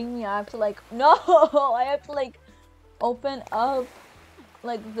you kidding me? I have to, like, no! I have to, like, open up,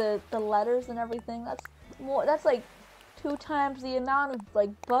 like, the letters and everything. That's, like, 2 times the amount of,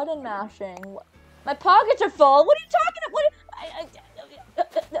 like, button mashing. My pockets are full! What are you talking about? What are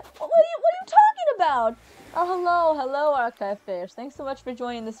you talking about? Oh, hello, Archive Fish. Thanks so much for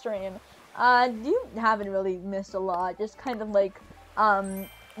joining the stream. You haven't really missed a lot. Just kind of, like,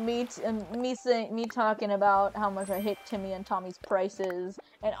 me talking about how much I hate Timmy and Tommy's prices,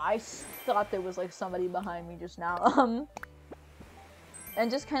 and I thought there was, like, somebody behind me just now, and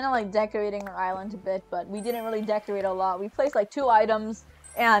just kind of, like, decorating our island a bit, but we didn't really decorate a lot. We placed, like, 2 items,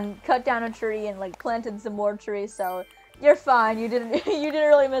 and cut down a tree, and, like, planted some more trees, so you're fine. You didn't you didn't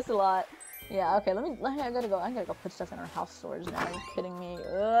really miss a lot. Yeah, okay, I gotta go put stuff in our house storage now. Are you kidding me?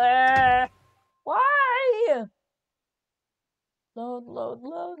 Why?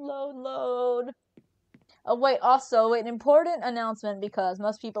 Load. Oh, wait, also, an important announcement because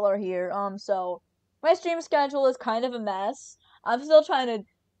most people are here. So, my stream schedule is kind of a mess. I'm still trying to,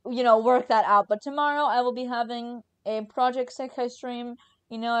 you know, work that out. But tomorrow I will be having a Project Sekai stream,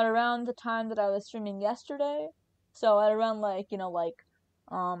 you know, at around the time that I was streaming yesterday. So, at around, like, you know, like,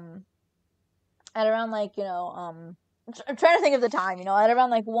 I'm trying to think of the time, you know, at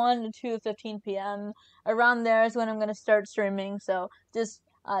around, like, 1 to 2:15 p.m. Around there is when I'm gonna start streaming, so just,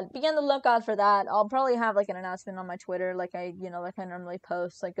 be on the lookout for that. I'll probably have, like, an announcement on my Twitter, like I normally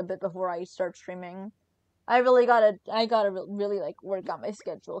post, like, a bit before I start streaming. I gotta really, like, work on my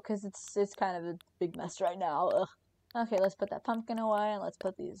schedule, because it's kind of a big mess right now. Ugh. Okay, let's put that pumpkin away, and let's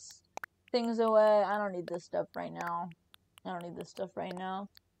put these things away. I don't need this stuff right now. I don't need this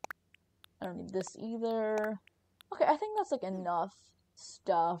either. Okay, I think that's, like, enough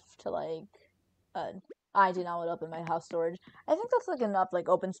stuff to, like, I did not want to open my house storage. I think that's, like, enough, like,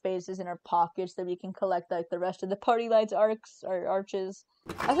 open spaces in our pockets that we can collect, like, the rest of the party lights arches.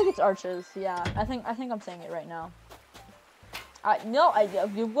 I think it's arches, yeah. I think I'm saying it right now.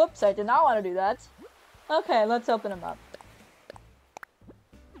 Whoops, I did not want to do that. Okay, let's open them up.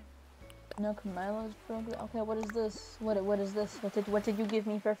 No, Camilo's program. Okay, what is this? What is this? What did you give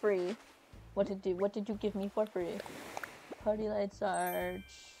me for free? What did you give me for free? Party lights arch.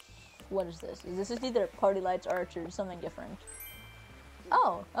 What is this? This is either party lights arch or something different.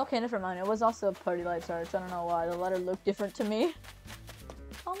 Oh, okay, never mind. It was also a party lights arch. I don't know why. The letter looked different to me.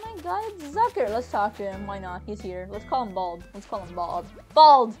 Oh my god, it's Zucker. Let's talk to him. Why not? He's here. Let's call him Bald.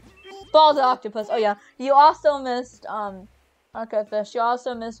 Bald octopus. Oh yeah. You also missed, Okay, Fish, you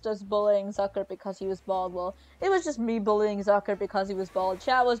also missed us bullying Zucker because he was bald. Well, it was just me bullying Zucker because he was bald.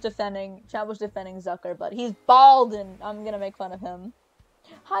 Chat was defending Zucker, but he's bald and I'm gonna make fun of him.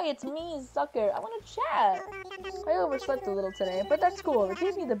 Hi, it's me, Zucker. I want to chat. I overslept a little today, but that's cool.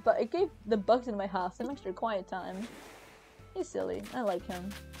 It gave the bugs in my house some extra quiet time. He's silly. I like him.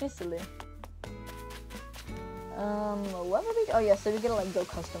 He's silly. What were we? Oh yeah, so we gotta, like, go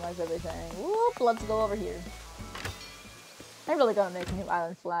customize everything. Whoop, let's go over here. I really gotta make a new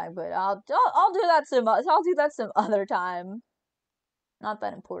island flag, but I'll do that some other time. Not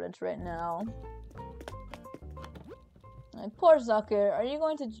that important right now. Poor Zucker. You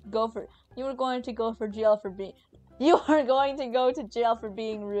were going to go for jail for You are going to go to jail for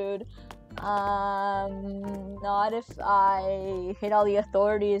being rude. Not if I hit all the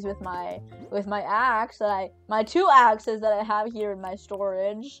authorities with my axe my 2 axes that I have here in my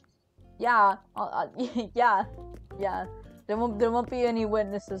storage. Yeah, yeah. There won't be any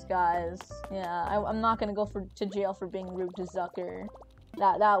witnesses, guys. Yeah, I'm not gonna go to jail for being rude to Zucker.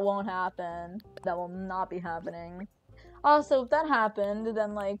 That won't happen. That will not be happening. Also, if that happened,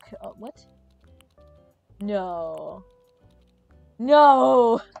 then like, what? No.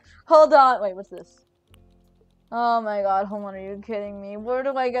 No! Hold on. Wait, what's this? Oh my god, hold on, are you kidding me? Where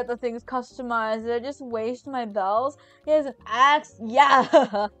do I get the things customized? Did I just waste my bells? He has an axe?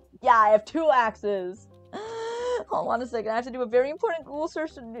 Yeah! Yeah, I have 2 axes. Hold on a second, I have to do a very important Google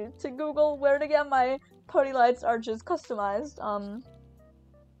search to Google where to get my party lights arches customized.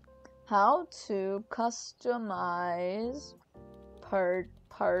 How to customize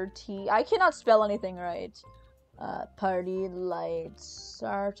party. I cannot spell anything right. Party lights,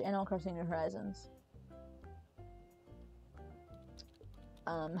 search Animal Crossing New Horizons.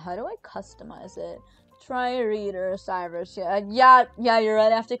 How do I customize it? Try reader, Cyrus. Yeah, you're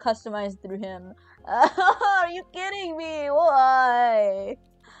right. I have to customize through him. Are you kidding me? Why?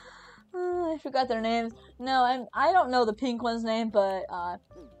 I forgot their names. No, I don't know the pink one's name, but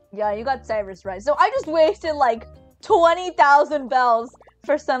yeah, you got Cyrus right. So I just wasted like 20,000 bells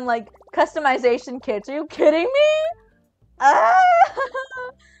for some like customization kits. Are you kidding me?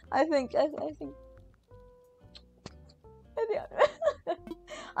 I think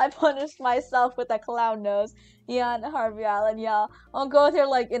I punished myself with a clown nose. Yeah, and Harvey Island. Yeah, I'll go there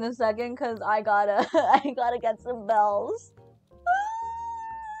like in a second because I gotta I gotta get some bells.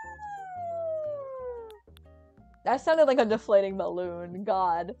 That sounded like a deflating balloon.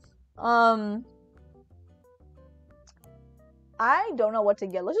 God. I don't know what to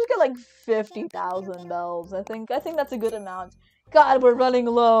get. Let's just get like 50,000 bells. I think that's a good amount. God, we're running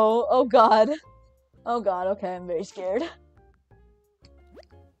low. Oh god. Oh god, okay, I'm very scared.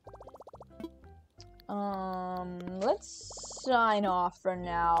 Let's sign off for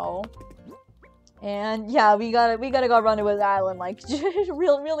now. And yeah, we gotta go run to his island like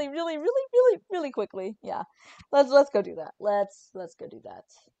really quickly. Yeah. Let's go do that. Let's go do that.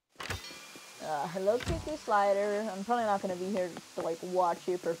 Hello Kitty Slider. I'm probably not gonna be here to like watch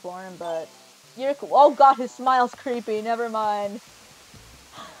you perform, but you're cool. Oh god, his smile's creepy, never mind.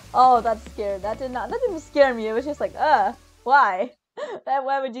 Oh, that's scared. That didn't scare me, it was just like, why?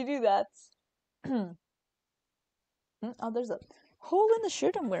 Why would you do that? Oh, there's a hole in the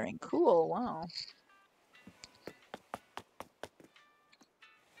shirt I'm wearing. Cool, wow.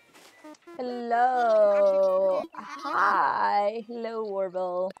 Hello. Hi. Hello,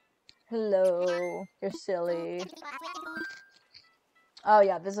 Warble. Hello. You're silly. Oh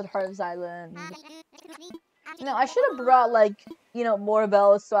yeah, visit Harv's Island. No, I should have brought like, you know, more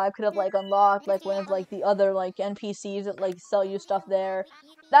bells so I could have like unlocked like one of like the other like NPCs that like sell you stuff there.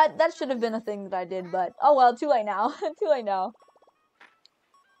 That should have been a thing that I did, but oh well, too late now. Too late now.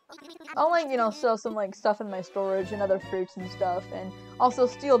 I'll like, you know, sell some like stuff in my storage and other fruits and stuff, and also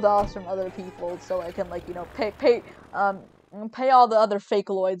steal bells from other people so I can like, you know, pay all the other fake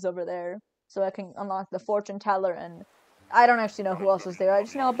Lloyds over there so I can unlock the fortune teller, and I don't actually know who else is there. I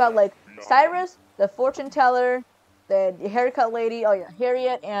just know about like Cyrus, the fortune teller, the haircut lady, oh yeah,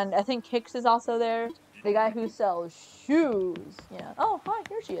 Harriet, and I think Hicks is also there. The guy who sells shoes. Yeah. Oh, hi,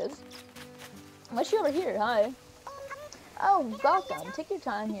 here she is. Why's she over here? Hi. Oh, welcome. Take your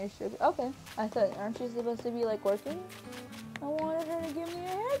time here, sugar. Okay. I thought, aren't you supposed to be, like, working? I wanted her to give me a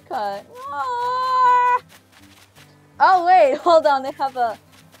haircut. Ah! Oh, wait. Hold on. They have a...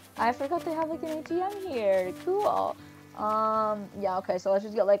 I forgot they have, like, an ATM here. Cool. Yeah, okay. So let's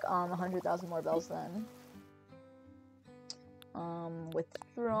just get, like, 100,000 more bells then.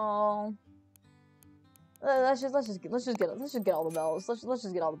 Withdrawal. Let's just get all the bells. Let's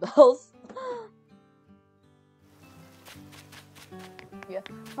just get all the bells. Yeah.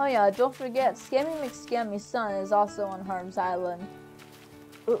 Oh yeah, don't forget, Scammy McScammy's son is also on Harv's Island.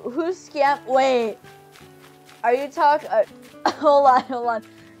 Who's Scam? Wait, are you talking? Hold on.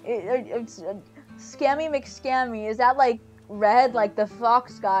 Scammy McScammy, is that like Red, like the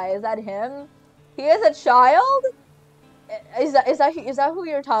fox guy? Is that him? He is a child? Is that who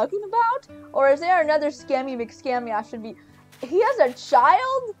you're talking about? Or is there another Scammy McScammy I should be? He has a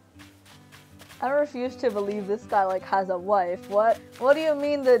child? I refuse to believe this guy like has a wife. What do you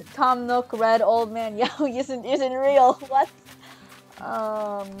mean the Tom Nook Red old man Yahoo isn't real? What?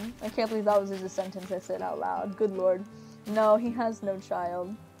 I can't believe that was just a sentence I said out loud. Good lord. No, he has no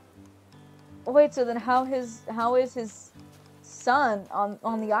child. Wait, so then how is his son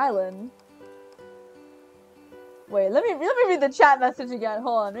on the island? Wait, let me read the chat message again.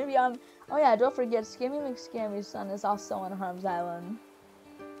 Hold on, maybe I'm. Oh yeah, don't forget, Scammy McScammy's son is also on Harm's Island.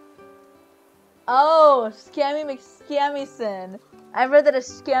 Oh, Scammy McScammyson. I read that a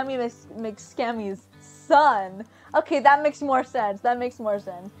Scammy McScammy's son. Okay, that makes more sense. That makes more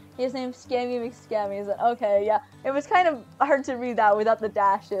sense. His name's Scammy McScammyson. Okay, yeah. It was kind of hard to read that without the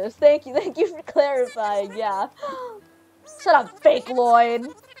dashes. Thank you for clarifying. Yeah. Shut up, fake Lloyd.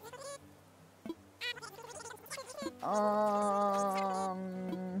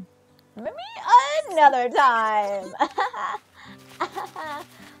 Maybe another time.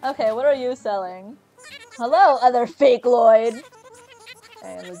 Okay, what are you selling? Hello, other fake Lloyd.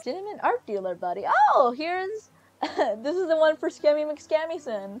 A legitimate art dealer, buddy. Oh, here's this is the one for Scammy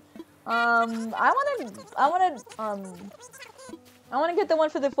McScammyson. I wanna get the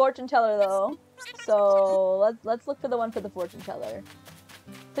one for the fortune teller though. So let's look for the one for the fortune teller.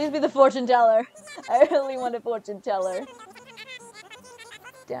 Please be the fortune teller. I really want a fortune teller.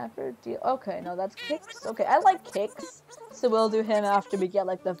 Dapper deal. Okay, no, that's Kicks. Okay, I like Kicks. So we'll do him after we get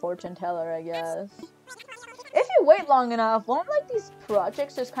like the fortune teller, I guess. If you wait long enough, won't like these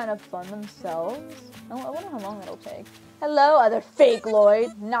projects just kind of fund themselves? I wonder how long it'll take. Hello, other fake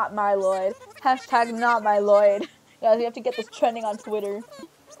Lloyd. Not my Lloyd. Hashtag not my Lloyd. Yeah, we have to get this trending on Twitter.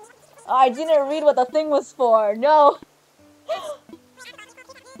 Oh, I didn't read what the thing was for. No.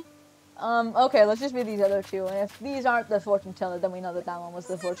 Okay, let's just read these other two. And if these aren't the fortune teller, then we know that that one was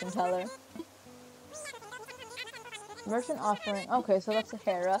the fortune teller. Merchant offering. Okay, so that's a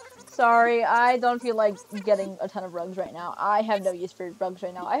Hera. Sorry, I don't feel like getting a ton of rugs right now. I have no use for rugs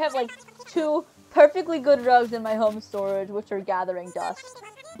right now. I have like 2 perfectly good rugs in my home storage, which are gathering dust.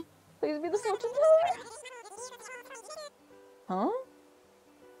 Please be the fortune teller. Huh?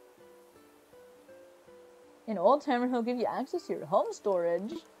 An old timer who'll give you access to your home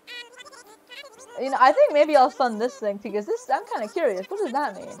storage. You know, I think maybe I'll fund this thing because I'm kind of curious. What does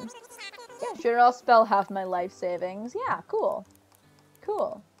that mean? Yeah, sure, I'll spell half my life savings. Yeah, cool.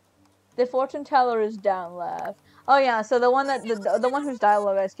 Cool. The fortune teller is down left. Oh yeah, so the one that the one whose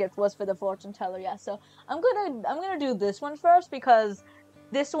dialogue I skipped was for the fortune teller. Yeah, so I'm gonna do this one first because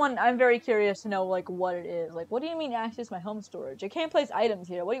this one I'm very curious to know like what it is. Like, what do you mean access my home storage? I can't place items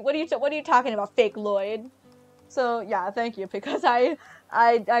here. What are you talking about, fake Lloyd? So yeah, thank you because I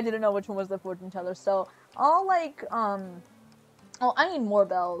didn't know which one was the fortune teller. So I'll like oh, I need more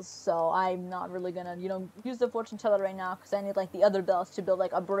bells, so I'm not really gonna, you know, use the fortune teller right now because I need, like, the other bells to build,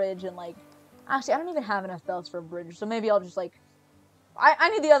 like, a bridge and, like... Actually, I don't even have enough bells for a bridge, so maybe I'll just, like... I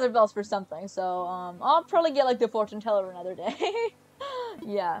need the other bells for something, so, I'll probably get, like, the fortune teller another day.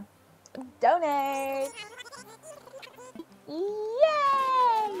 Yeah. Donate! Yay!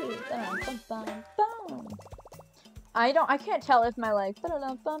 I can't tell if my, like,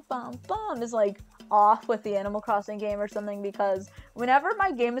 is, like, off with the Animal Crossing game or something because whenever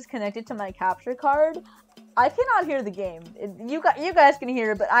my game is connected to my capture card, I cannot hear the game. You guys can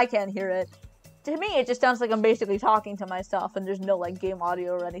hear it, but I can't hear it. To me, it just sounds like I'm basically talking to myself and there's no like game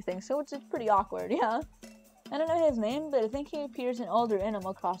audio or anything, so it's pretty awkward, yeah. I don't know his name, but I think he appears in older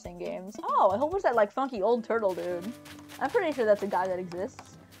Animal Crossing games. Oh, I hope it's that like funky old turtle dude. I'm pretty sure that's a guy that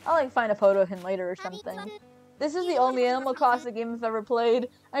exists. I'll like find a photo of him later or something. This is the only Animal Crossing game I've ever played.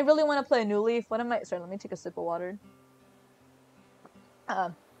 I really want to play New Leaf. Sorry, let me take a sip of water.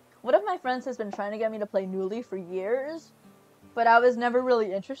 One of my friends has been trying to get me to play New Leaf for years, but I was never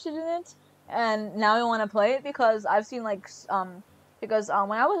really interested in it. And now I want to play it because I've seen like when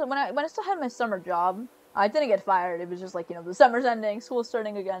I still had my summer job, I didn't get fired. It was just like, you know, the summer's ending, school's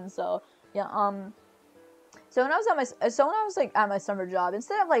starting again. So yeah, So when I was like at my summer job,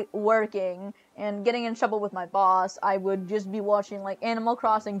 instead of like working and getting in trouble with my boss, I would just be watching like Animal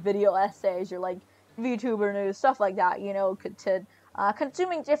Crossing video essays or like VTuber news, stuff like that. You know,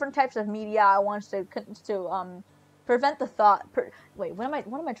 consuming different types of media. I wanted to prevent the thought. Wait, what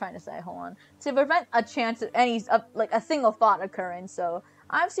am I trying to say? Hold on. To prevent a chance of like a single thought occurring. So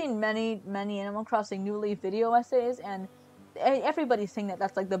I've seen many Animal Crossing New Leaf video essays and. Everybody's saying that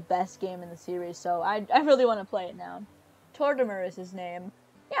that's like the best game in the series, so I really want to play it now. Tortimer is his name.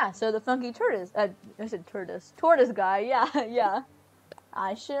 Yeah, so the funky tortoise, I said tortoise guy, yeah, yeah.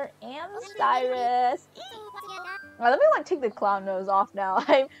 I sure am, Cyrus. Let me like take the clown nose off now.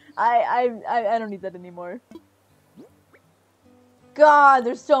 I don't need that anymore. God,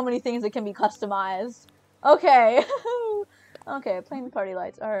 there's so many things that can be customized. Okay. Okay, playing the party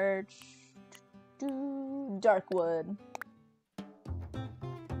lights. Arch. Darkwood.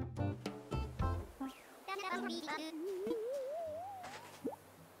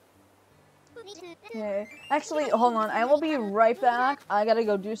 Okay. Actually, hold on. I will be right back. I gotta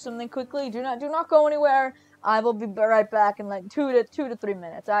go do something quickly. Do not go anywhere. I will be right back in like 2 to 3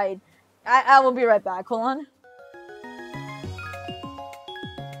 minutes. I will be right back. Hold on.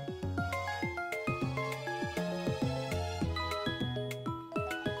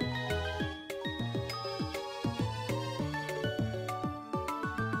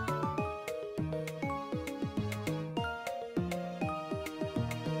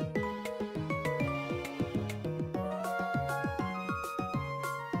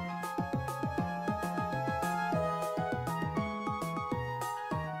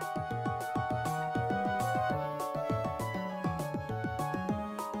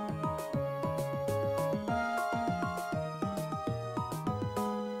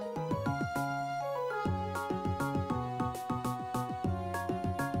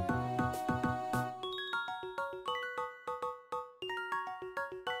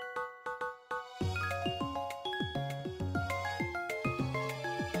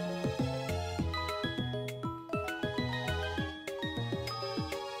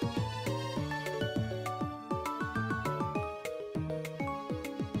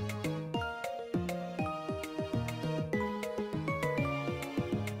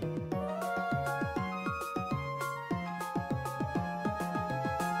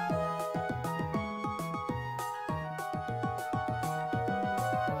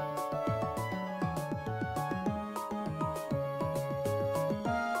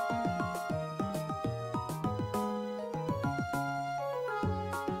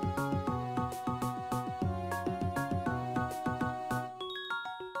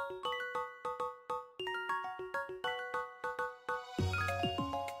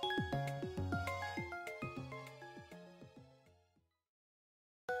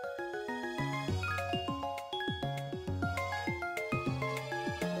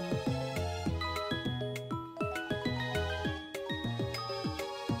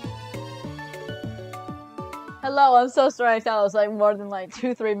 Hello, I'm so sorry. I thought it was like more than like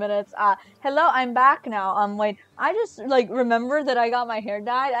 2-3 minutes. Hello, I'm back now. Wait, I just like remembered that I got my hair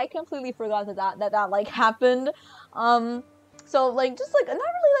dyed. I completely forgot that like happened. So like just like not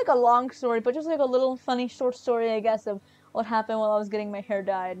really like a long story, but just like a little funny short story, I guess, of what happened while I was getting my hair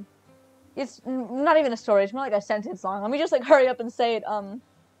dyed. It's not even a story. It's more like a sentence long. Let me just like hurry up and say it.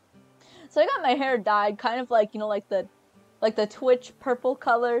 So I got my hair dyed, kind of like like the Twitch purple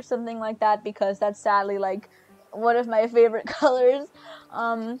color, something like that, because that's sadly like one of my favorite colors.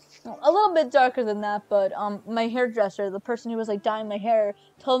 A little bit darker than that, but my hairdresser, the person who was like dyeing my hair,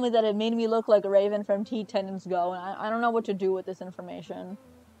 told me that it made me look like a Raven from Teen Titans Go, and I don't know what to do with this information.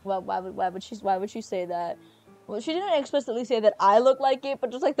 Why would she say that? Well, she didn't explicitly say that I look like it,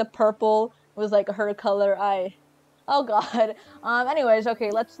 but just like the purple was like her color. Oh god. Anyways,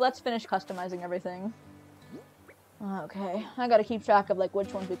 okay, let's finish customizing everything. Okay, I gotta keep track of like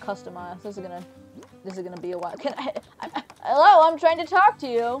which ones we customize. This is gonna be a while. Hello, I'm trying to talk to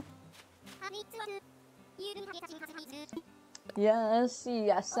you. Yes,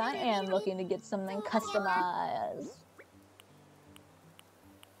 I am looking to get something customized.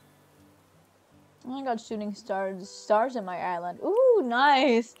 Oh, I got shooting stars in my island. Ooh,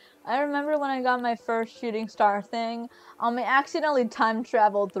 nice. I remember when I got my first shooting star thing. I accidentally time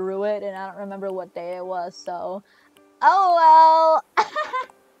traveled through it, and I don't remember what day it was. So, oh well.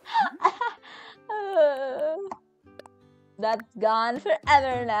 That's gone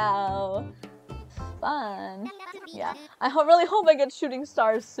forever now. Fun. Yeah, I really hope I get shooting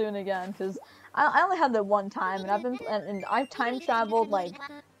stars soon again, because I only had that one time, and I've time traveled like,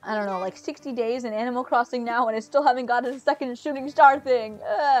 I don't know, like 60 days in Animal Crossing now, and I still haven't gotten a second shooting star thing.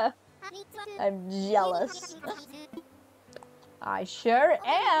 I'm jealous. I sure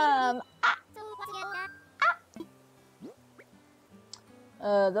am.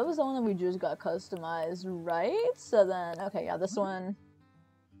 That was the one that we just got customized, right? So then, okay, yeah, this one.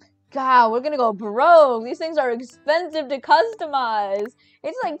 God, we're gonna go broke. These things are expensive to customize.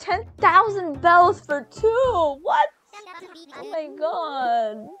 It's like 10,000 bells for 2. What? Oh my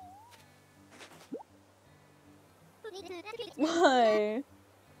god. Why?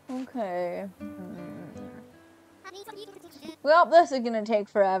 Okay. Well, this is gonna take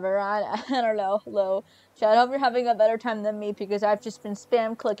forever. I don't know. Hello. Chad, I hope you're having a better time than me, because I've just been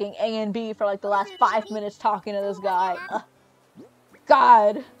spam clicking A and B for like the last 5 minutes talking to this guy. Ugh.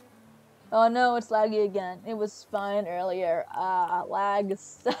 God. Oh no, it's laggy again. It was fine earlier. Lag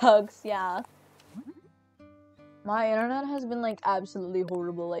sucks, yeah. My internet has been like absolutely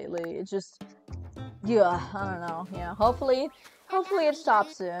horrible lately. It's just, yeah, I don't know. Yeah, hopefully it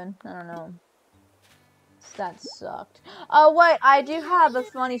stops soon. I don't know. That sucked. Oh wait, I do have a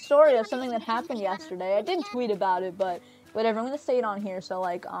funny story of something that happened yesterday. I didn't tweet about it, but whatever. I'm gonna say it on here. So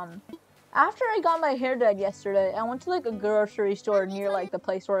like, After I got my hair dyed yesterday, I went to like a grocery store near like the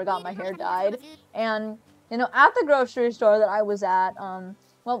place where I got my hair dyed, and you know, at the grocery store that I was at,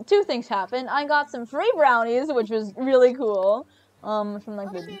 well, two things happened. I got some free brownies, which was really cool, from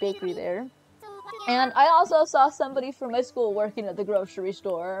like the bakery there, and I also saw somebody from my school working at the grocery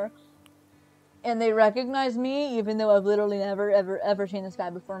store. And they recognized me, even though I've literally never ever seen this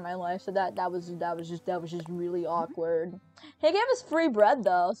guy before in my life. So that was just really awkward. He gave us free bread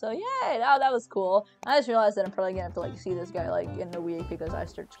though, so yay! That was cool. I just realized that I'm probably gonna have to like see this guy like in a week because I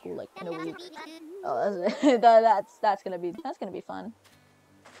start school like in a week. Oh, that's gonna be fun.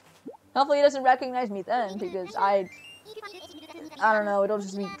 Hopefully he doesn't recognize me then because I don't know. It'll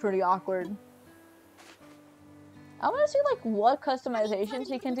just be pretty awkward. I want to see like what customizations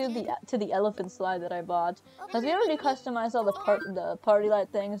he can do to the elephant slide that I bought. Because we already customized all the party light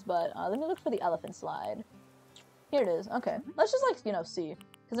things, but let me look for the elephant slide. Here it is. Okay, let's just like, you know, see,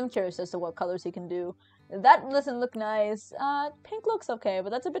 because I'm curious as to what colors he can do. That doesn't look nice. Pink looks okay, but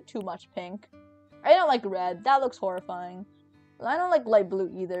that's a bit too much pink. I don't like red. That looks horrifying. I don't like light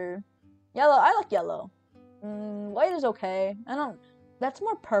blue either. Yellow. I like yellow. White is okay. That's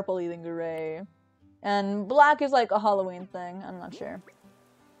more purpley than gray. And black is like a Halloween thing. I'm not sure.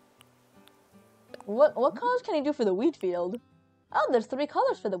 What colors can he do for the wheat field? Oh, there's 3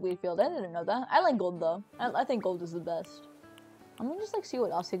 colors for the wheat field. I didn't know that. I like gold though. I think gold is the best. I'm gonna just like see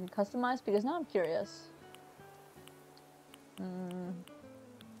what else he can customize because now I'm curious.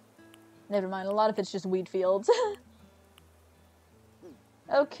 Never mind. A lot of it's just wheat fields.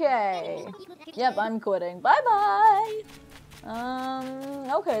 Okay. Yep, I'm quitting. Bye bye.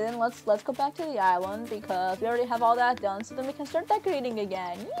 Okay, then let's go back to the island because we already have all that done, so then we can start decorating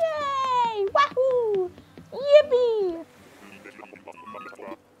again. Yay! Wahoo! Yippee!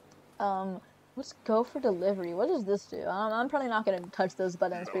 Let's go for delivery. What does this do? I'm probably not gonna touch those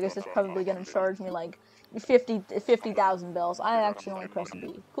buttons because it's probably gonna charge me like 50,000 bells. I actually only pressed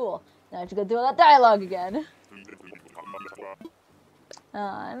B. Cool. Now I have to go do all that dialogue again.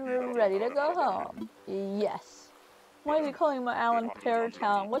 I'm ready to go home. Yes. Why are you calling my island Pear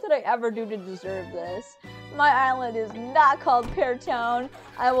Town? What did I ever do to deserve this? My island is not called Pear Town.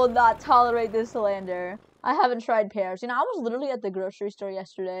 I will not tolerate this slander. I haven't tried pears. You know, I was literally at the grocery store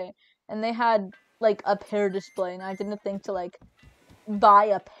yesterday, and they had, like, a pear display, and I didn't think to, like, buy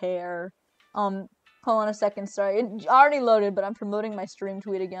a pear. Hold on a second, sorry. It already loaded, but I'm promoting my stream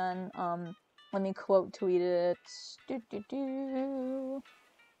tweet again. Let me quote tweet it.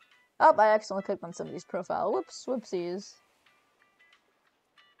 Oh, I accidentally clicked on somebody's profile. Whoops, whoopsies.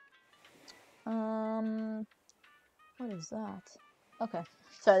 What is that? Okay.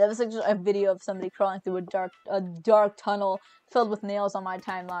 Sorry, that was like just a video of somebody crawling through a dark tunnel filled with nails on my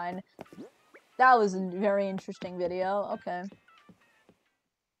timeline. That was a very interesting video. Okay.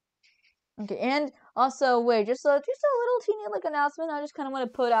 Okay, and also, wait, just a little teeny like announcement I just kind of want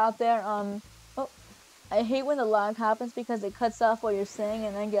to put out there. Oh, I hate when the lag happens because it cuts off what you're saying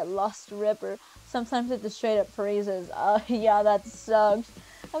and then get lost to rip, or sometimes it just straight up freezes. Yeah, that sucks.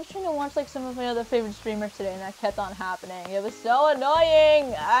 I was trying to watch like some of my other favorite streamers today and that kept on happening. It was so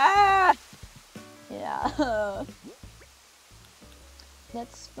annoying! Ah! Yeah.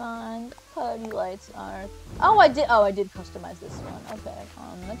 That's fine. Party lights are... Oh, I did customize this one. Okay,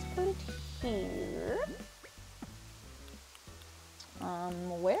 let's put it here.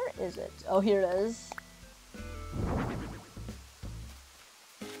 Where is it? Oh, here it is.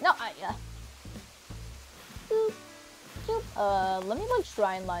 No, yeah. Boop, boop. Let me like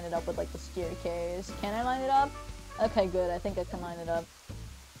try and line it up with like the staircase. Can I line it up? Okay, good. I think I can line it up.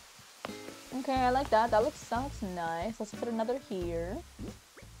 Okay, I like that. That looks nice. Let's put another here.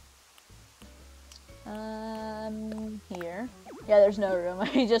 Here. Yeah, there's no room.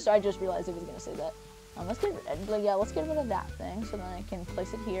 I just realized I was gonna say that. Let's get rid of that thing so then I can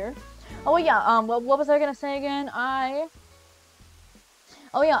place it here. Oh yeah, what was I gonna say again?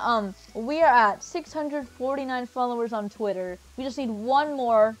 Oh yeah, we are at 649 followers on Twitter. We just need one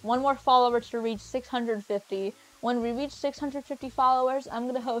more follower to reach 650. When we reach 650 followers, I'm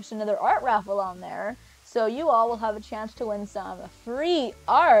gonna host another art raffle on there. So you all will have a chance to win some free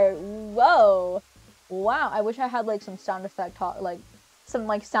art. Whoa. Wow, I wish I had like some sound effect toggles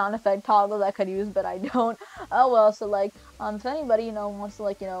I could use, but I don't. Oh well, so like, if anybody, wants to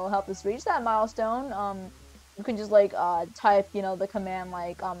like, help us reach that milestone, you can just like, type, the command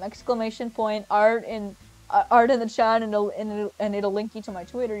like, !art in the chat, and it'll link you to my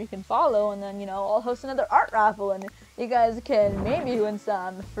Twitter you can follow, and then, I'll host another art raffle, and you guys can maybe win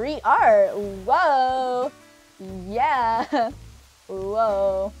some free art. Whoa! Yeah!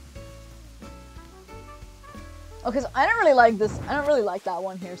 Whoa! Oh, because I don't really like this. I don't really like that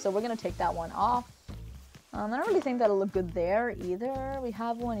one here, so we're gonna take that one off. I don't really think that'll look good there either. We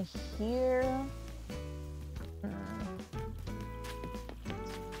have one here. I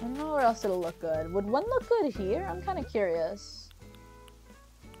don't know where else it'll look good. Would one look good here? I'm kind of curious.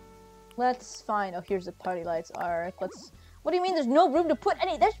 Let's find. Oh, here's the party lights arc. Let's. What do you mean? There's no room to put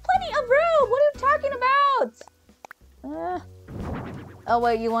any? There's plenty of room. What are you talking about? Oh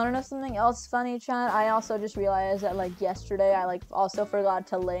wait, you want to know something else funny, chat? I also just realized that like yesterday, I like also forgot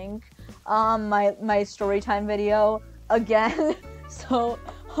to link my story time video again. So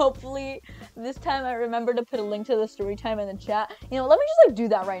hopefully this time I remember to put a link to the story time in the chat. You know, let me just like do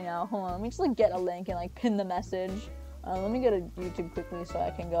that right now. Hold on, let me just like get a link and like pin the message. Let me get a YouTube quickly so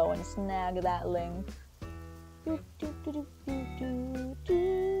I can go and snag that link.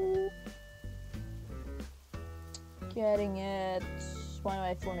 Getting it. Why do I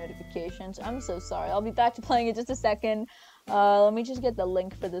have 4 notifications? I'm so sorry. I'll be back to playing in just a second. Let me just get the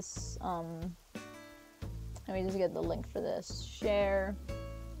link for this. Let me just get the link for this. Share.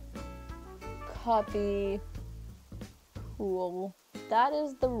 Copy. Cool. That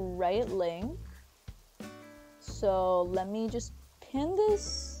is the right link. So let me just pin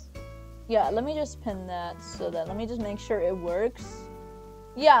this. Yeah, let me just pin that so that let me just make sure it works.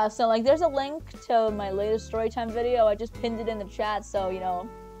 Yeah, so like there's a link to my latest storytime video. I just pinned it in the chat, so you know,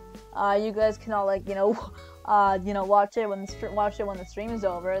 you guys can all like watch it when the stream is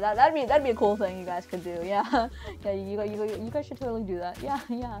over. That'd be a cool thing you guys could do. Yeah, yeah, you guys should totally do that. Yeah.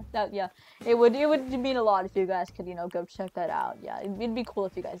 It would mean a lot if you guys could go check that out. Yeah, it'd be cool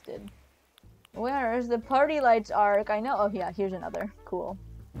if you guys did. Where's the party lights arc? I know. Oh yeah, here's another. Cool.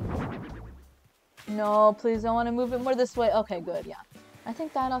 No, please don't want to move it more this way. Okay, good. Yeah. I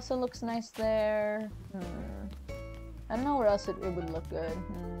think that also looks nice there. I don't know where else it would look good.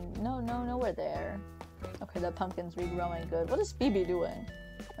 Nowhere there. Okay, that pumpkin's regrowing good. What is Phoebe doing?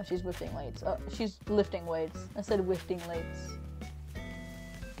 Oh, she's lifting weights. Oh, she's lifting weights. I said lifting weights.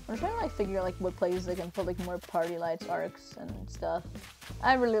 I'm trying to like figure like what places I can put like more party lights, arcs, and stuff.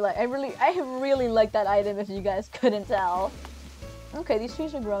 I really like that item if you guys couldn't tell. Okay, these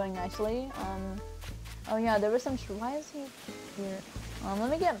trees are growing nicely. Oh yeah, there was some. Why is he here? Let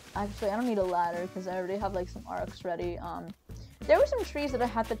me get. Actually, I don't need a ladder because I already have like some arcs ready. There were some trees that I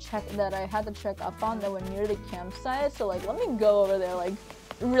had to check up on that were near the campsite. So like, let me go over there like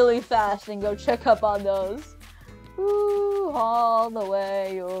really fast and go check up on those. Ooh, all the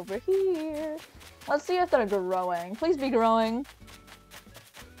way over here. Let's see if they're growing. Please be growing.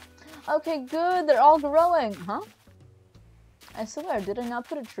 Okay, good. They're all growing. Huh? I swear, did I not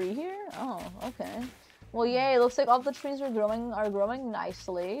put a tree here? Oh, okay. Well, yay, it looks like all the trees are growing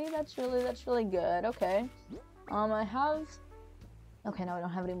nicely. That's really good. Okay. I have... Okay, no, I don't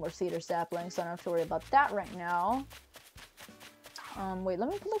have any more cedar saplings, so I don't have to worry about that right now. Wait, let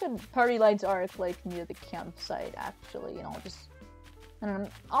me put like a party lights arc like near the campsite, actually, you know, just... I don't know,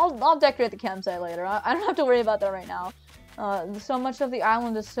 I'll decorate the campsite later. I don't have to worry about that right now. So much of the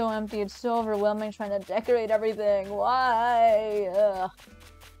island is so empty, it's so overwhelming trying to decorate everything. Why? Ugh.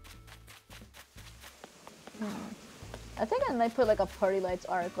 I think I might put like a party lights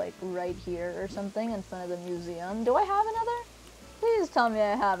arc like right here or something in front of the museum. Do I have another? Please tell me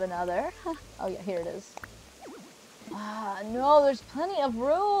I have another. Oh yeah, here it is. Ah, no, there's plenty of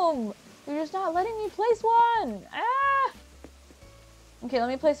room. You're just not letting me place one. Ah! Okay, let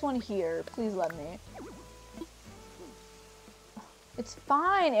me place one here. Please let me. It's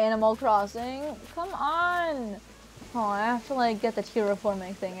fine, Animal Crossing. Come on. Oh, I have to like get the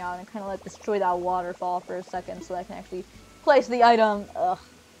terraforming thing out and kind of like destroy that waterfall for a second so I can actually place the item. Ugh.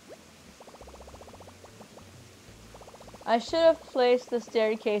 I should have placed the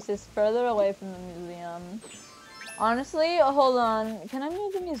staircases further away from the museum. Honestly, hold on. Can I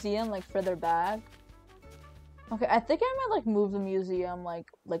move the museum like further back? Okay, I think I might like move the museum like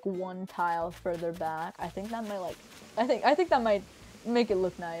one tile further back. I think that might like I think that might make it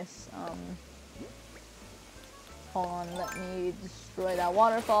look nice. Hold on, let me destroy that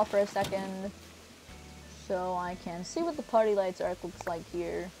waterfall for a second so I can see what the party lights arc looks like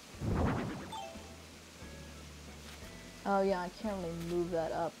here. Oh yeah, I can't really move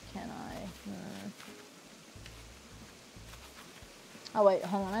that up, can I? Oh wait,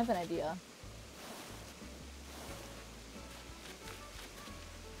 hold on, I have an idea.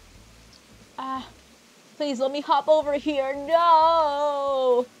 Ah, please let me hop over here.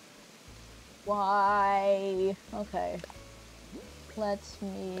 No! Why? Okay. Let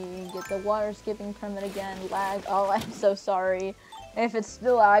me get the water skipping permit again. Lag. Oh, I'm so sorry. If it's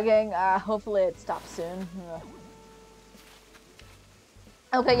still lagging, hopefully it stops soon. Ugh.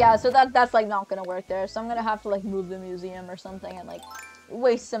 Okay, yeah, so that's like not gonna work there. So I'm gonna have to like move the museum or something and like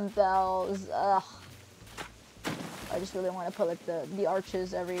waste some bells. Ugh. I just really want to put like the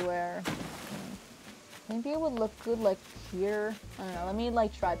arches everywhere. Maybe it would look good like here. I don't know. Let me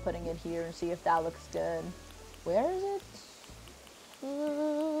like try putting it here and see if that looks good. Where is it?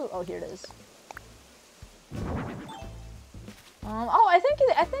 Oh, here it is. Oh, I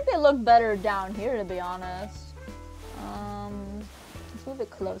think they look better down here, to be honest. Let's move it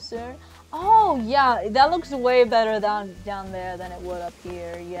closer. Oh yeah, that looks way better down there than it would up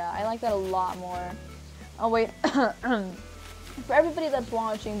here. Yeah, I like that a lot more. Oh wait, for everybody that's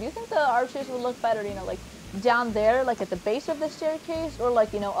watching, do you think the arches would look better, you know, like down there, like at the base of the staircase, or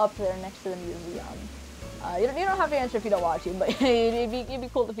like, you know, up there next to the museum? You don't have to answer if you don't watch it, but it'd be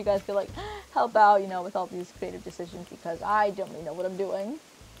cool if you guys could like help out, you know, with all these creative decisions, because I don't really know what I'm doing.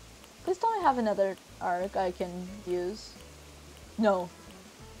 Please tell me I have another arc I can use. No.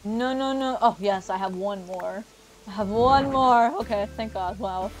 No, no, no. Oh, yes, I have one more. I have one more. Okay, thank God.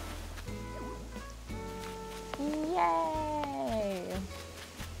 Wow. Yay!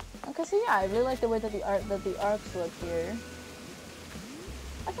 Okay, so yeah, I really like the way that the arcs look here.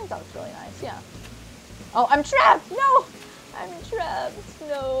 I think that looks really nice, yeah. Oh, I'm trapped! No! I'm trapped,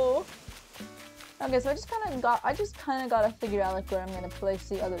 no. Okay, so I just kind of gotta figure out like where I'm gonna place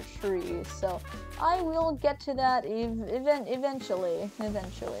the other trees. So I will get to that eventually.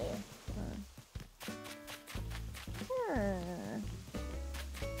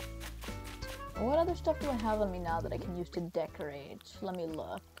 What other stuff do I have on me now that I can use to decorate? Let me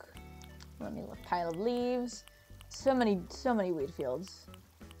look. Pile of leaves. So many wheat fields.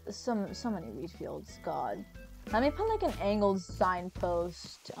 So many wheat fields. God. Let me put like an angled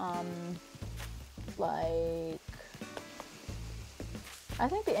signpost. Like, I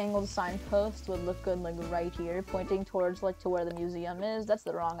think the angled signpost would look good like right here, pointing towards like to where the museum is. That's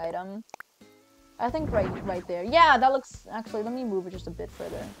the wrong item. I think right there. Yeah, that looks, actually, let me move it just a bit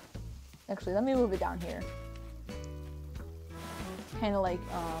further. Actually, let me move it down here. Kind of like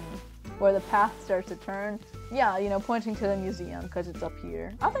where the path starts to turn. Yeah, you know, pointing to the museum because it's up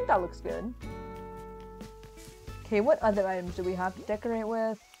here. I think that looks good. Okay, what other items do we have to decorate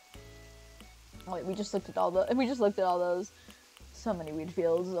with? Oh wait, we just looked at all those. So many wheat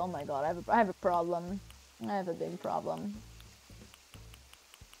fields. Oh my god, I have a problem. I have a big problem.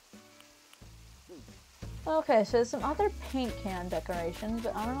 Okay, so some other paint can decorations,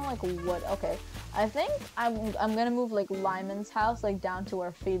 but I don't know like what. Okay, I think I'm gonna move like Lyman's house like down to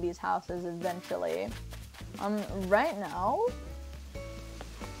where Phoebe's house is eventually. Right now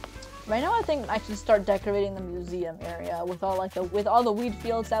I think I should start decorating the museum area with all like with all the wheat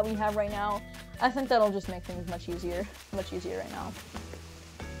fields that we have right now. I think that'll just make things much easier right now.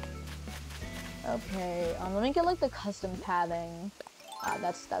 Okay, let me get like the custom padding.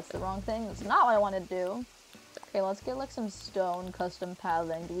 That's the wrong thing. That's not what I want to do. Okay, let's get like some stone custom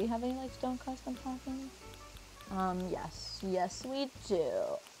padding. Do we have any like stone custom padding? Yes we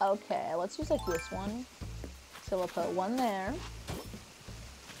do. Okay, let's use like this one. So we'll put one there.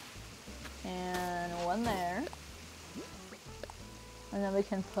 And one there. And then we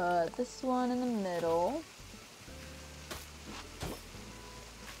can put this one in the middle.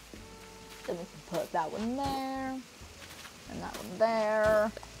 Then we can put that one there. And that one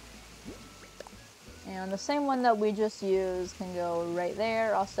there. And the same one that we just used can go right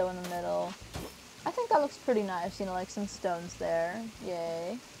there, also in the middle. I think that looks pretty nice, you know, like some stones there.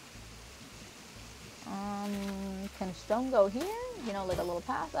 Yay. Can stone go here? You know, like a little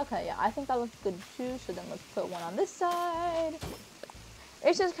path? Okay, yeah, I think that looks good too. So then let's put one on this side.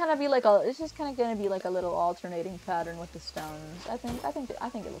 It's just kind of gonna be like a little alternating pattern with the stones. I think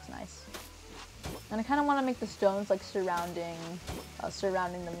it looks nice. And I kind of want to make the stones like surrounding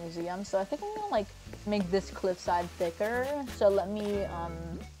the museum. So I think I'm gonna like make this cliffside thicker. So let me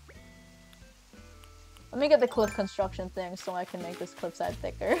get the cliff construction thing so I can make this cliffside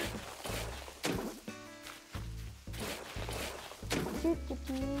thicker.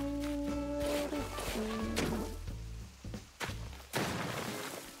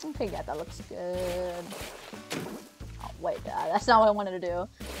 Okay, yeah, that looks good. Oh wait, that's not what I wanted to do.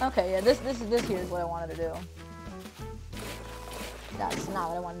 Okay, yeah, this here is what I wanted to do. That's not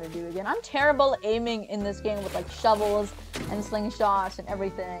what I wanted to do again. I'm terrible aiming in this game with like shovels and slingshots and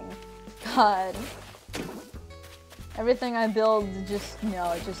everything. God. Everything I build just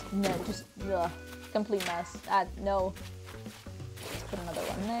complete mess. No. Let's put another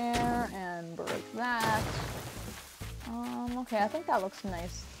one there and break that. Okay, I think that looks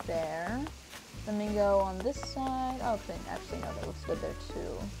nice there. Let me go on this side. Oh, actually, no, that looks good there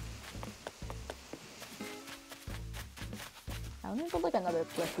too. let me put like another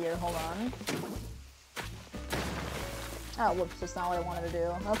cliff here, hold on. Oh, whoops, that's not what I wanted to do.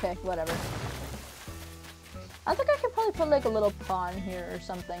 Okay, whatever. I think I could probably put like a little pond here or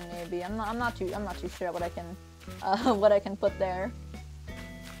something, maybe. I'm not too sure what I can, what I can put there.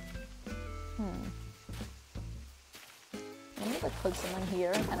 Maybe like put something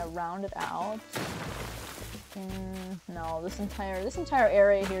here and kind of round it out. No, this entire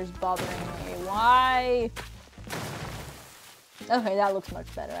area here is bothering me. Why? Okay, that looks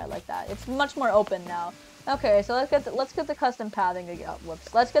much better. I like that. It's much more open now. Okay, so let's get the custom pathing again. Oh,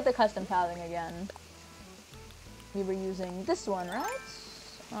 whoops. Let's get the custom pathing again. We were using this one, right?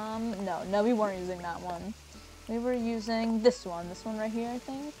 No, we weren't using that one. We were using this one right here, I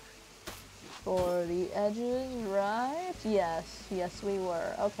think. For the edges, right? Yes, we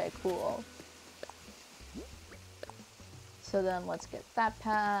were. Okay, cool. So then let's get that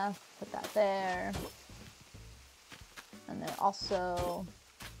path, put that there. And then also,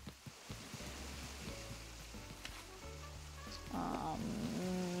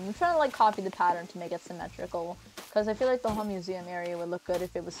 I'm trying to like copy the pattern to make it symmetrical, because I feel like the whole museum area would look good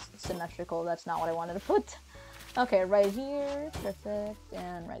if it was symmetrical. That's not what I wanted to put. Okay, right here, perfect,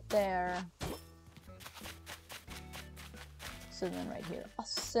 and right there. So then right here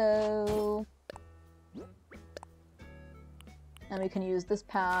also. And we can use this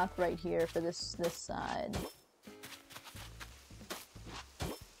path right here for this side.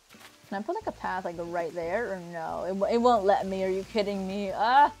 Can I put like a path like right there, or no? It won't let me. Are you kidding me?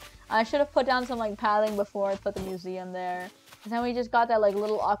 I should have put down some like pathing before I put the museum there. And then we just got that like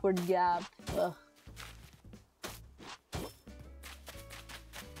little awkward gap. Ugh.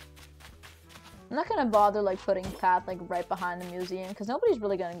 I'm not gonna bother like putting path like right behind the museum because nobody's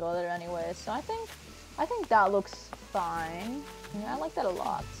really gonna go there anyway. So I think that looks fine. Yeah, I like that a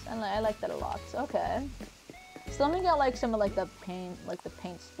lot. I like that a lot. Okay. So let me get like some of like the paint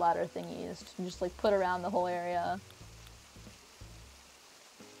splatter thingies to just like put around the whole area.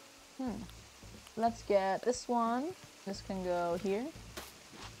 Let's get this one. This can go here.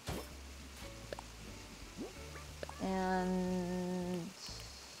 And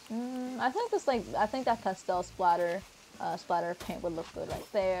I think that pastel splatter paint would look good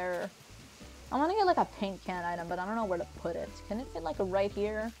right there. I want to get like a paint can item, but I don't know where to put it. Can it fit like right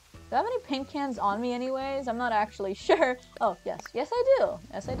here? Do I have any paint cans on me anyways? I'm not actually sure. Oh, yes. Yes, I do.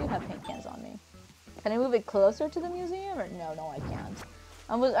 Yes, I do have paint cans on me. Can I move it closer to the museum? Or no, I can't.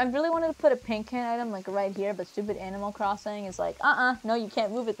 I really wanted to put a paint can item like right here, but stupid Animal Crossing is like, no, you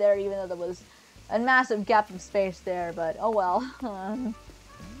can't move it there, even though there was a massive gap of space there, but oh well.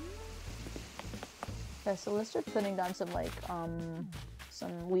 Okay, so let's start putting down some like,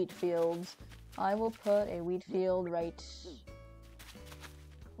 some wheat fields. I will put a wheat field right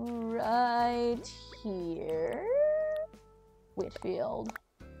here. Wheat field.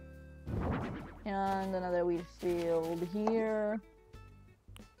 And another wheat field here.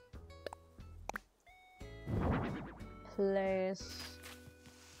 Place.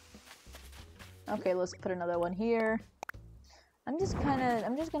 Okay, let's put another one here. I'm just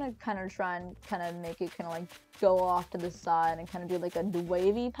gonna kind of try and kind of make it kind of like go off to the side and kind of do like a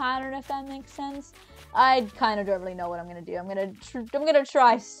wavy pattern, if that makes sense. I kind of don't really know what I'm gonna do. I'm gonna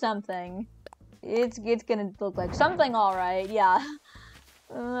try something. It's gonna look like something, all right. Yeah.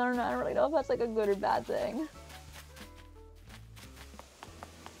 I don't really know if that's like a good or bad thing.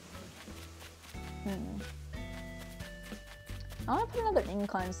 I want to put another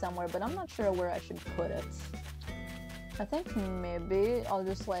incline somewhere, but I'm not sure where I should put it. I think maybe I'll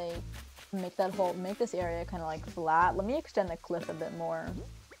just like make this area kind of like flat. Let me extend the cliff a bit more.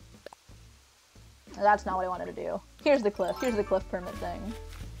 That's not what I wanted to do. Here's the cliff permit thing.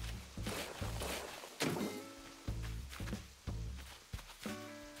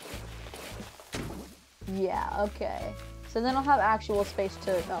 Yeah, okay. So then I'll have actual space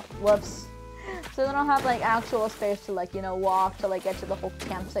to, oh, whoops. So then I'll have like actual space to like, you know, walk to like get to the whole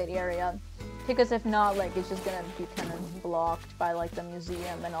campsite area. Because if not, like, it's just gonna be kind of blocked by like the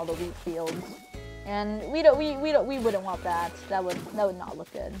museum and all the wheat fields. And we wouldn't want that. That would not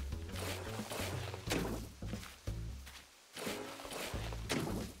look good.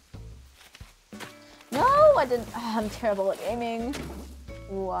 No, I didn't. Oh, I'm terrible at aiming.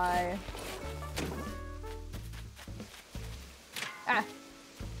 Why? Ah.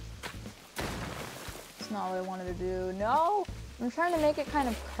 It's not what I wanted to do. No! I'm trying to make it kind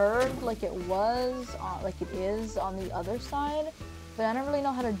of curved like it was, like it is on the other side. But I don't really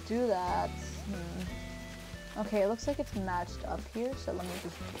know how to do that. Okay, it looks like it's matched up here, so let me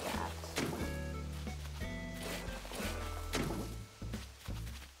just do that.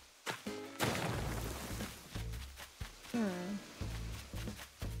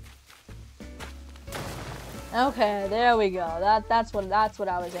 Okay, there we go. That's what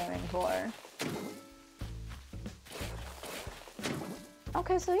I was aiming for.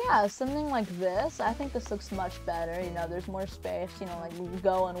 Okay, so yeah, something like this. I think this looks much better. You know, there's more space. You know, like we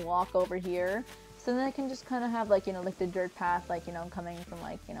go and walk over here. So then I can just kind of have like, you know, like the dirt path, like, you know, coming from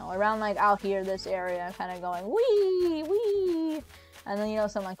like, you know, around like out here, this area, kind of going wee, wee. And then, you know,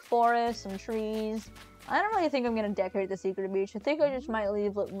 some like forest, some trees. I don't really think I'm gonna decorate the secret beach. I think I just might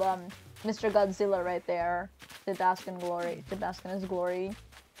leave Mr. Godzilla right there to bask in glory, to bask in his glory.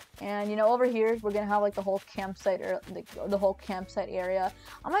 And you know, over here we're gonna have like the whole campsite or the whole campsite area.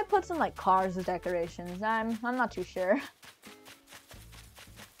 I might put some like cars as decorations. I'm not too sure.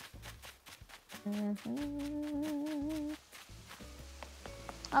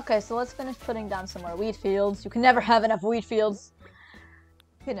 Okay, so let's finish putting down some more wheat fields. You can never have enough wheat fields.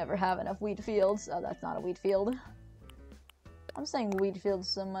 You can never have enough wheat fields. Oh, that's not a wheat field. I'm saying wheat fields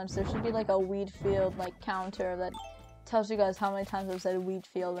so much. There should be like a wheat field like counter that tells you guys how many times I've said wheat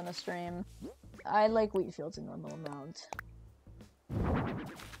field in a stream. I like wheat fields in normal amount.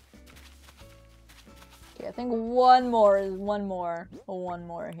 Okay, I think one more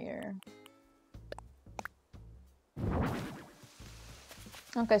here.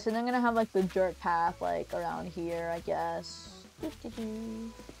 Okay, so then I'm gonna have like the dirt path like around here, I guess.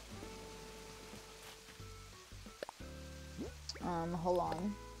 Hold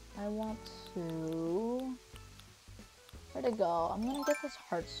on. I want to... Where'd it go? I'm gonna get this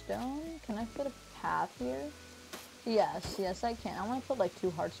heartstone. Can I fit a path here? Yes, yes I can. I want to put like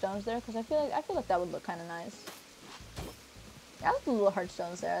 2 heartstones there because I feel like that would look kind of nice. Yeah, I like the little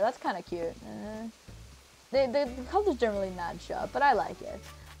heartstones there. That's kind of cute. The colors don't really match up, but I like it.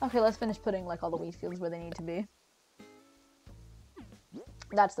 Okay, let's finish putting like all the wheat fields where they need to be.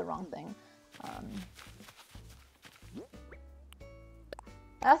 That's the wrong thing.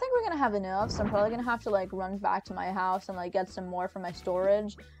 I think we're gonna have enough, so I'm probably gonna have to like run back to my house and like get some more from my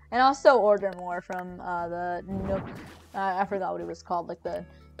storage, and also order more from the Nook. I forgot what it was called, like the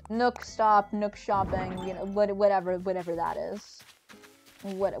Nook Stop, Nook Shopping, you know, whatever that is,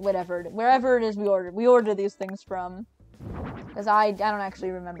 wherever it is we order these things from, because I don't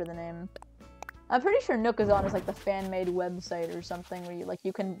actually remember the name. I'm pretty sure Nook is on as like the fan-made website or something where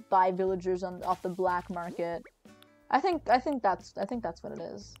you can buy villagers off the black market. I think that's what it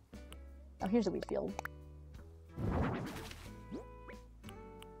is. Oh, here's a wheat field.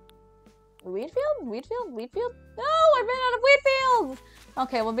 Wheat field? Wheat field? Wheat field? No, I ran out of wheat fields.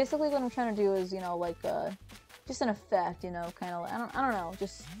 Okay, well basically what I'm trying to do is, you know, like just an effect, you know, kind of. I don't know,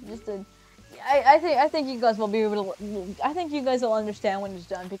 just a. I think you guys will be able to. I think you guys will understand when it's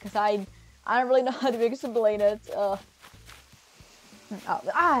done because I don't really know how to explain it. Oh,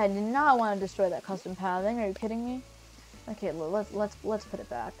 I did not want to destroy that custom pathing. Are you kidding me? Okay, let's put it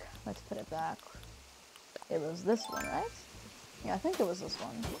back. Let's put it back. It was this one, right? Yeah, I think it was this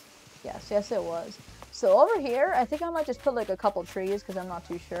one. Yes, it was. So over here, I think I might just put like a couple trees because I'm not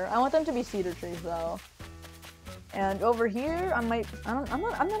too sure. I want them to be cedar trees though. And over here, I'm not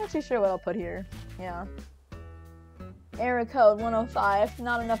actually sure what I'll put here. Yeah. Error code 105.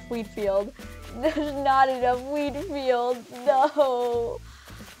 Not enough wheat field. There's not enough wheat field. No.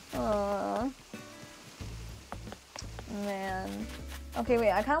 Man. Okay,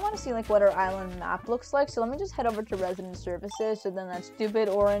 wait, I kind of want to see, like, what our island map looks like, so let me just head over to Resident Services, so then that stupid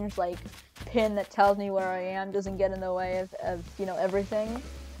orange, like, pin that tells me where I am doesn't get in the way of you know, everything.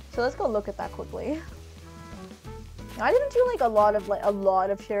 So let's go look at that quickly. I didn't do, like, a lot of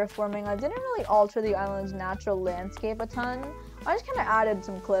terraforming. I didn't really alter the island's natural landscape a ton. I just kind of added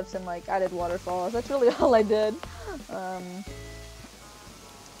some cliffs and, like, added waterfalls. That's really all I did.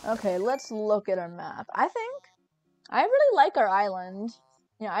 Okay, let's look at our map. I really like our island.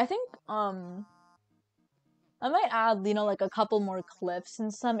 Yeah, I think, I might add, you know, like a couple more cliffs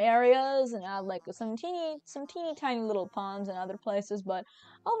in some areas and add like some teeny tiny little ponds in other places, but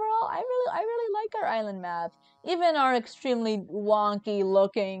overall, I really like our island map. Even our extremely wonky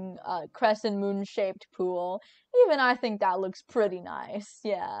looking, crescent moon shaped pool, even I think that looks pretty nice.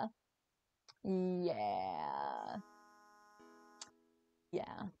 Yeah. Yeah.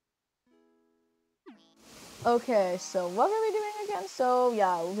 Yeah. Okay, so what were we doing again? So,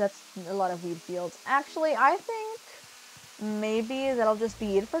 yeah, that's a lot of wheat fields. Actually, I think maybe that'll just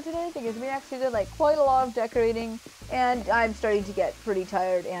be it for today, because we actually did, like, quite a lot of decorating, and I'm starting to get pretty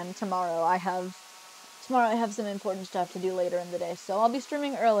tired, and tomorrow I have some important stuff to do later in the day, so I'll be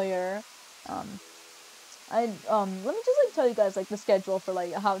streaming earlier. Let me just, like, tell you guys, like, the schedule for,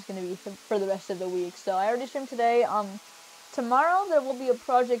 like, how it's gonna be for the rest of the week. So, I already streamed today. Tomorrow there will be a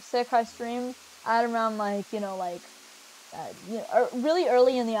Project Sekai stream at around, like, you know, like really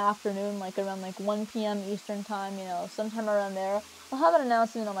early in the afternoon, like around like 1 p.m. Eastern time, sometime around there. I'll have an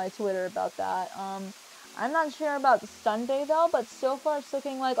announcement on my Twitter about that. I'm not sure about Sunday though, but so far it's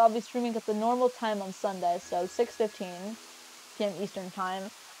looking like I'll be streaming at the normal time on Sunday, so 6:15 p.m. Eastern time.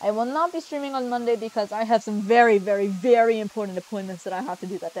 I will not be streaming on Monday because I have some very, very, very important appointments that I have to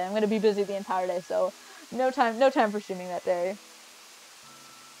do that day. I'm gonna be busy the entire day, so no time for streaming that day.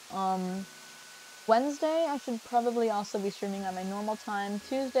 Wednesday, I should probably also be streaming at my normal time.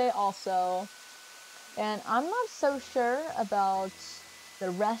 Tuesday also. And I'm not so sure about the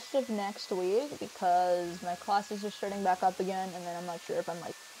rest of next week because my classes are starting back up again, and then I'm not sure if I'm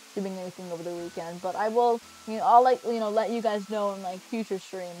like doing anything over the weekend. But I will, I'll let you guys know in like future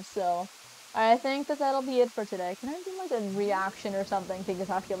streams. So I think that'll be it for today. Can I do like a reaction or something? Because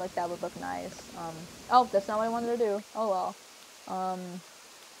I feel like that would look nice. Oh, that's not what I wanted to do. Oh well.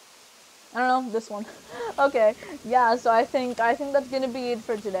 I don't know, this one. Okay, yeah, so I think that's gonna be it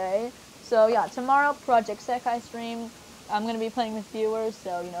for today. So yeah, tomorrow Project Sekai stream. I'm gonna be playing with viewers,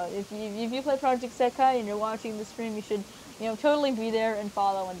 so if you play Project Sekai and you're watching the stream, you should totally be there and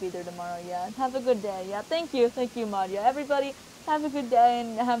follow and be there tomorrow. Yeah, have a good day. Yeah, thank you, Madia. Everybody, have a good day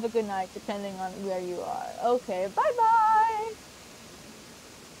and have a good night, depending on where you are. Okay, bye bye.